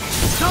javelin!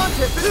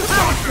 Dante, finish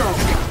power stone!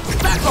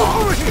 Back off!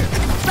 Over here!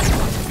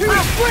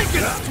 I'll flank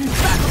it!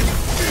 Back off!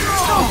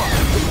 Nova!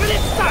 Keep it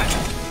inside!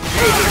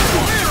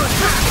 Air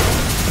attack!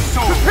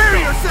 Prepare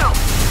yourself!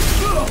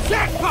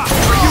 Jackpot!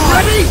 Are you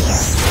ready?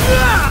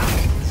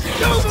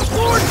 Nova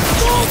Force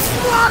full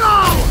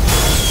throttle!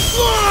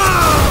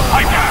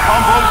 Hyper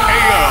combo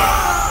KO!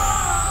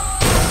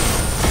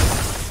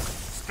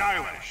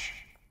 Stylish.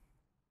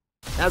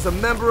 As a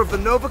member of the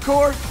Nova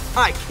Corps,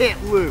 I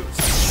can't lose.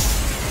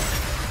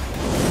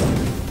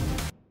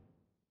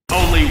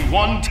 Only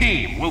one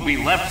team will be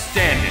left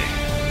standing.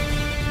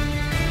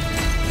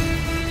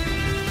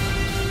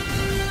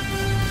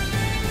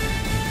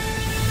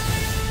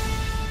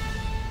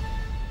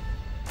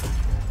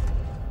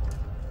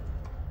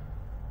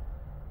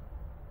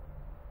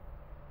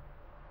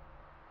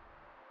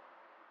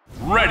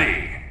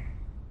 Ready.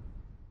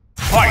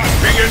 Fight!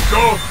 Be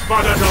engulfed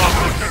by the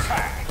darkness!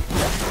 Attack!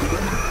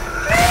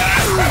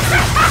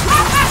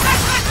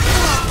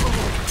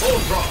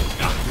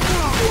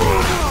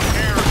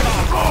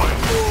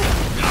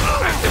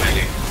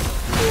 Activating!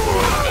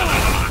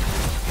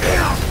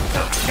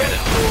 Get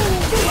it!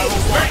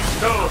 Wait!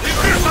 No!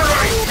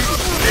 Eviscerate!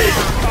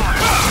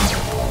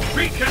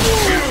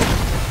 Reconfuse!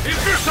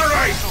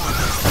 Eviscerate!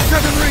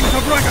 7 rings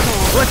of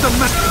Ragnarok! Let them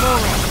match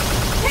tomorrow!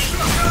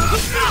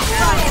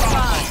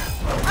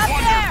 Up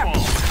there!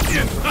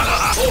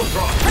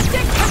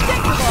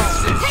 Predictable!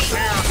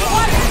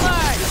 Water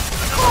slide!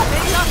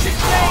 It's off the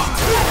train!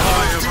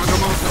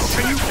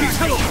 Can you keep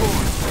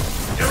teleport?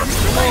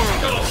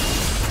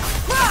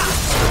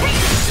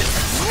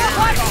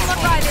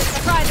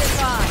 Try this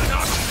on!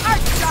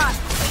 Arc shot!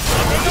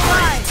 In the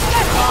line!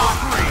 That's all!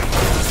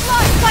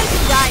 Slice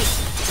and dice!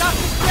 Off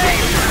the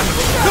train!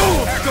 Go!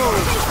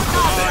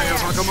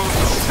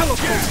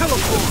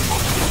 Teleport!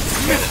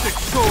 Mystic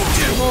sword!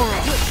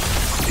 Tomorrow!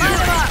 Line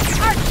him up!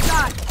 Arc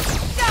shot!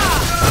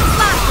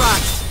 Flash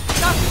rock!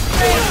 Off the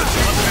train!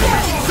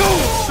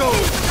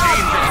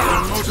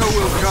 Moto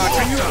will guide.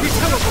 Can you keep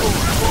teleport?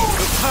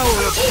 The power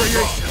of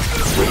creation.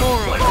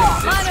 Tomorrow.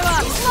 Line him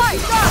up!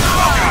 Slice!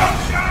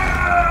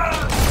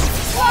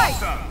 Slice!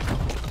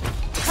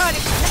 Cut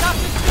it! Off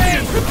the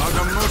train!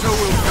 Agamotto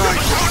will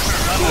guide you.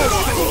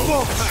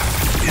 Full pack.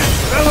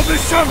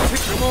 Elevation!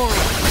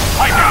 Tomorrow.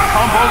 Hyper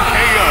combo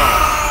KO!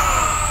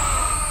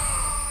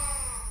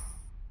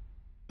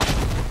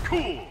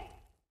 Cool!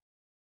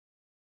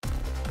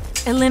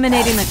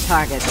 Eliminating the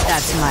targets,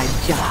 that's my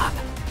job.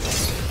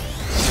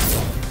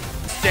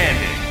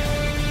 Standing.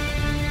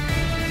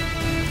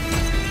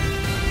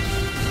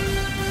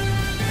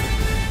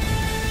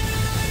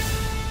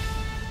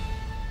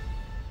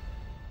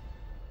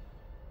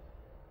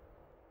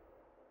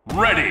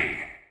 Ready.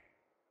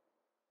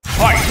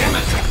 Fight.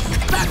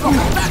 Back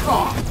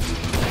off!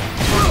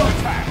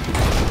 Attack.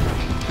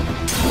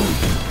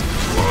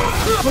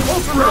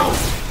 Propulsor roll!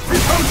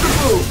 Here comes the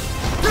move!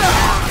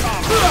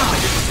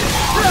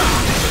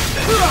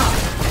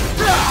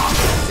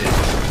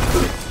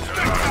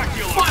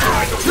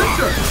 Fire!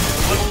 Victor!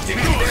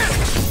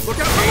 Look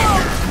out below!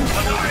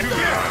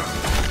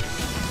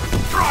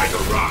 Try the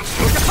rock!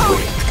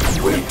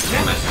 Sweet!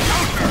 Nemesis!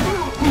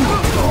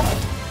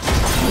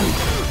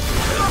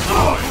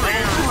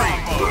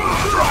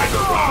 Try the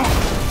rock!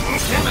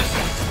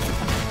 Nemesis!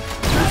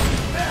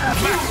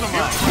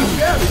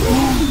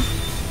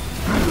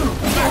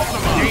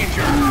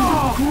 Danger.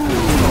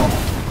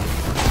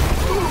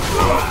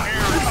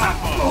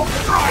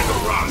 Try the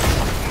rock!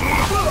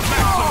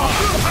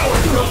 Power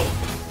roll!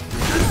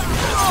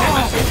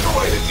 Nemesis, the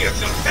way to give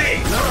them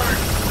pain!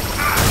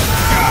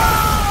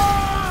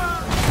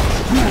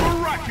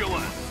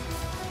 Miraculous!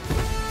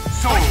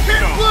 Soul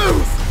Can't Stone!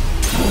 lose!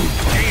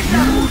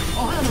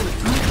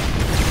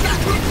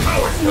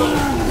 Power Stone!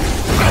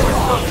 Power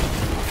Stone!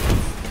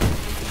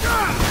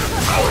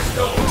 Power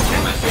Stone!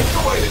 Demonstrates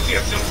the way to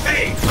give some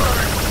pain!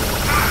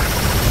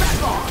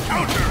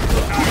 Counter!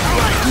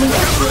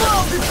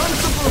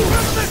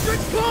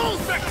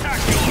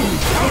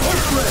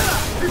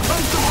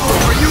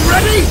 Are you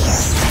ready?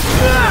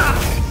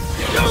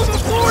 Go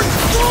before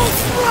full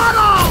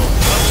throttle!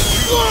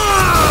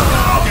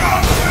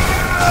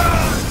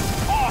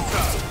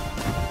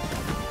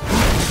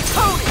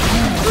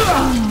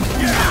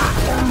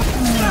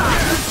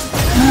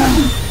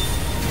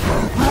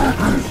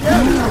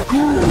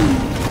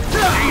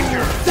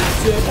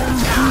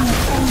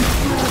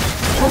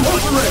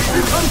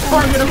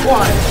 Target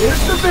acquired.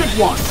 Here's the big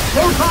one.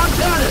 Proton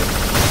cannon.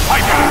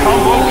 Hyper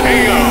Combo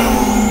KO!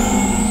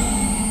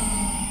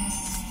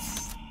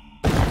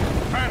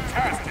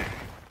 Fantastic!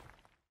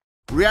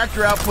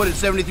 Reactor output at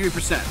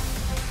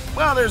 73%.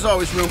 Well, there's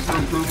always room for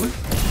improvement.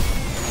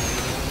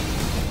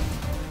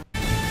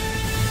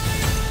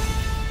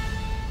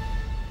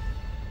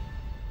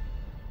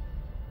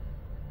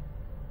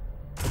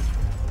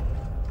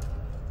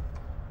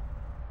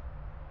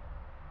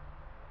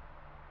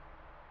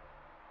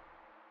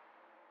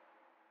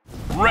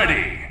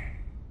 Ready!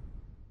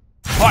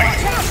 Fight!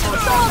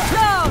 Soul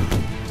Stone!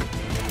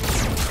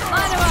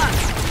 Line him up!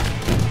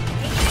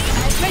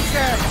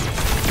 Picture!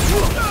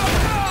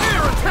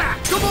 Air attack!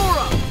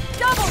 Gamora!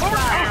 Double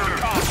shot! Counter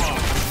combo!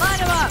 Line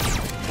him up!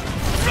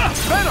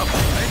 Venom!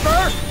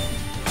 Paper!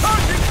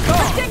 Target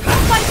come! Stick the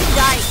slicing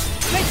dice!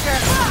 Picture!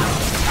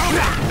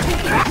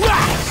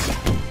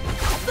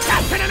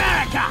 Captain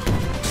America!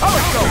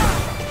 Power Stone!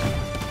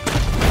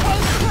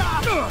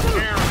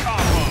 Air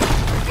combo!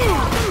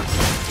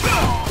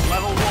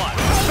 Level 1!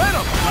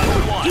 Venom!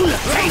 Level 1!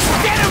 Taste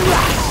Venom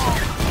Rush!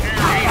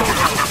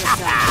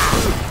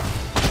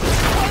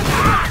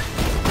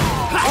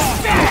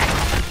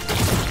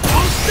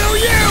 I'll show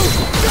you!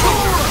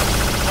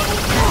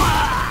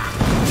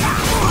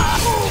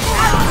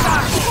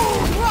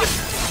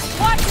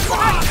 Watch the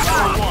right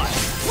shot! Level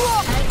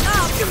 1! And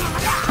out!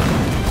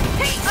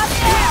 Heat up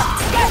there!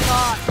 Get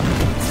on!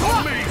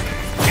 Amazing!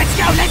 Let's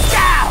go! Let's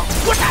go!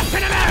 What's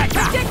Captain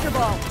America?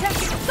 Predictable!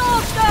 Soul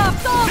Stone!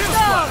 Soul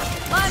Stone!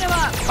 Line him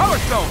up! Power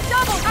Stone!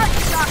 Double heart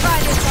shot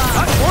right this one!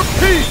 Not for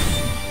peace!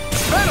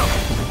 Venom!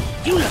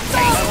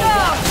 Soul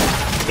Stone!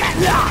 Get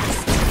lost!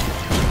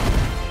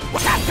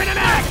 What's Captain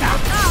America?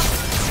 Out!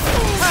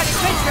 Party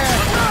picture!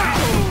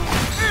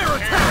 Air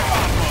attack!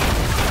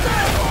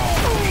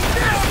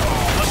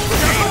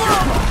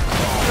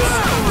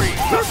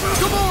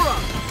 Gamora!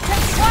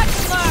 Watch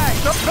the mark!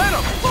 The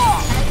Venom! Come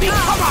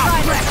on!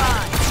 Right this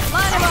one!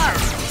 Line him up!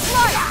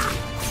 Slice!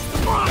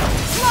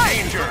 Slice!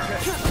 Danger!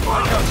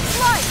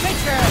 Slice!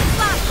 Picture!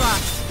 Last one!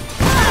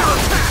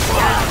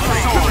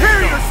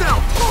 Prepare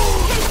yourself!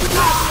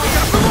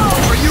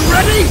 Are you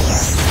ready?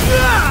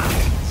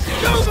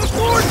 Go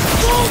before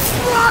full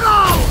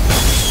throttle!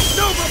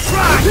 Nova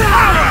Prime!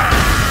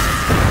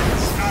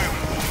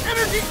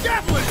 Energy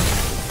Javelin!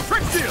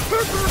 Trick Shield!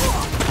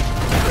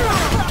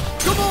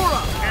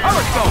 Gamora!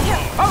 Power Stone!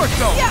 Power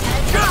Stone!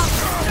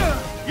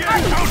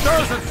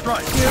 Stars and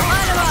Strike!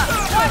 Line him up!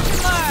 Watch the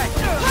mark!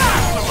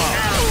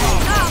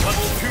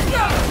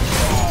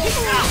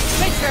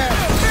 Picture!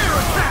 Air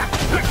attack!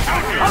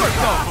 Power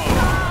Stone!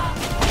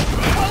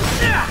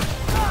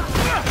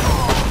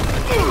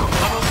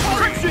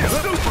 Trick Shield!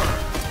 Super!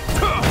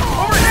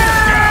 Over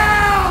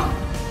here!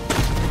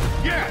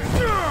 Yes!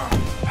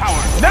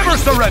 Power! Never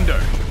surrender!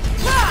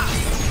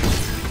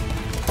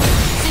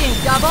 Seeing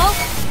double?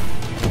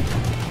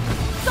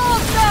 Soul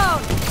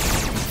Stone!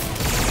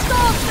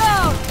 Soul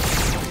Stone!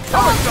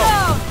 Soul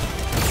Stone!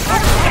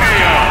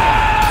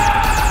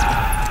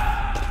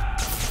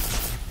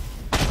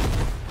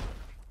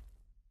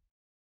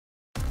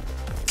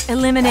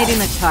 Eliminating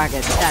the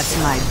targets, that's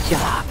my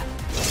job.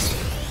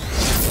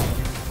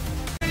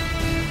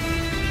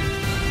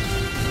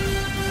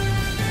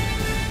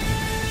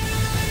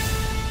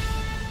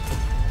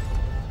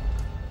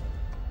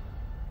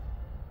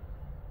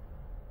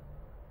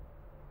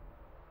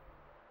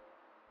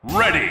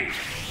 Ready!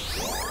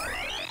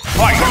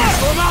 Fight!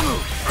 Dormammu!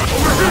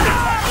 Over here!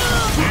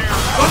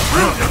 The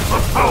brilliance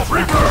of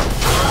Hellbreaker!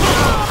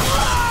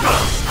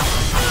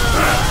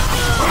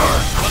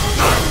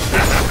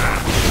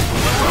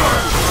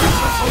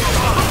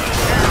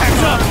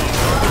 Heads up!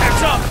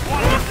 Heads up!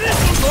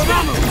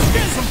 Dormammu!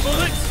 Get some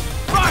bullets!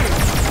 Fire!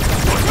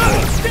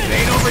 It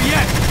ain't over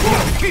yet!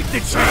 Keep the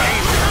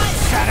change!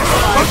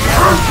 The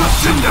curse of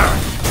Cinder!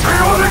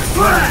 Chaotic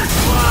Blade!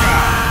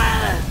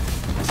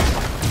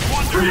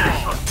 Soul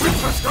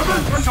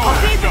Stone!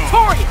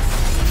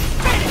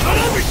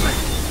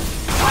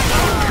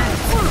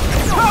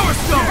 Power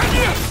Stone!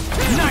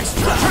 Nice!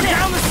 Turn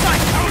down the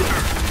sight!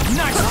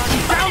 Nice!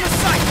 Down the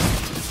sight!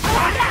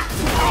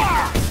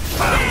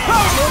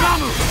 Power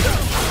Dormammu!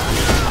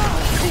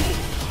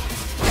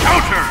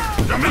 Counter!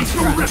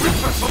 Dimensional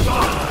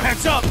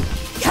Heads up!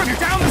 Turn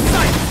down the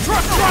sight!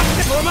 Trust!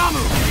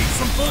 Dormammu! Need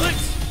some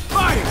bullets?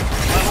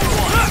 fire!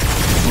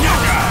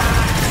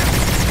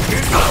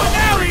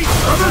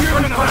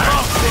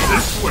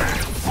 This way.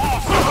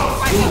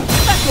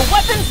 Special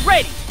weapons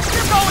ready!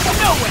 You're going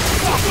nowhere!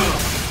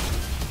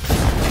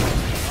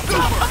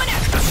 Coming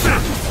at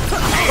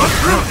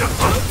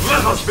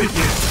Let us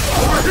begin.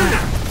 Over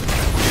here.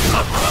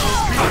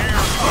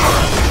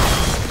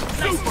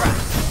 nice breath!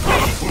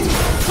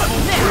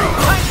 Now,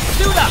 time to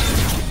suit up!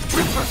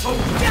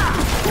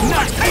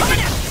 Nice!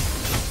 Coming at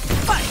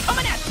Fight!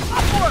 Coming at you!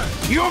 Upward!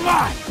 You're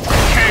mine!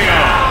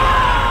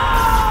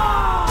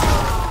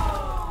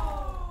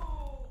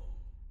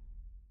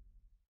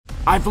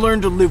 I've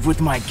learned to live with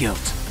my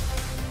guilt.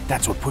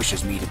 That's what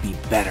pushes me to be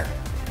better.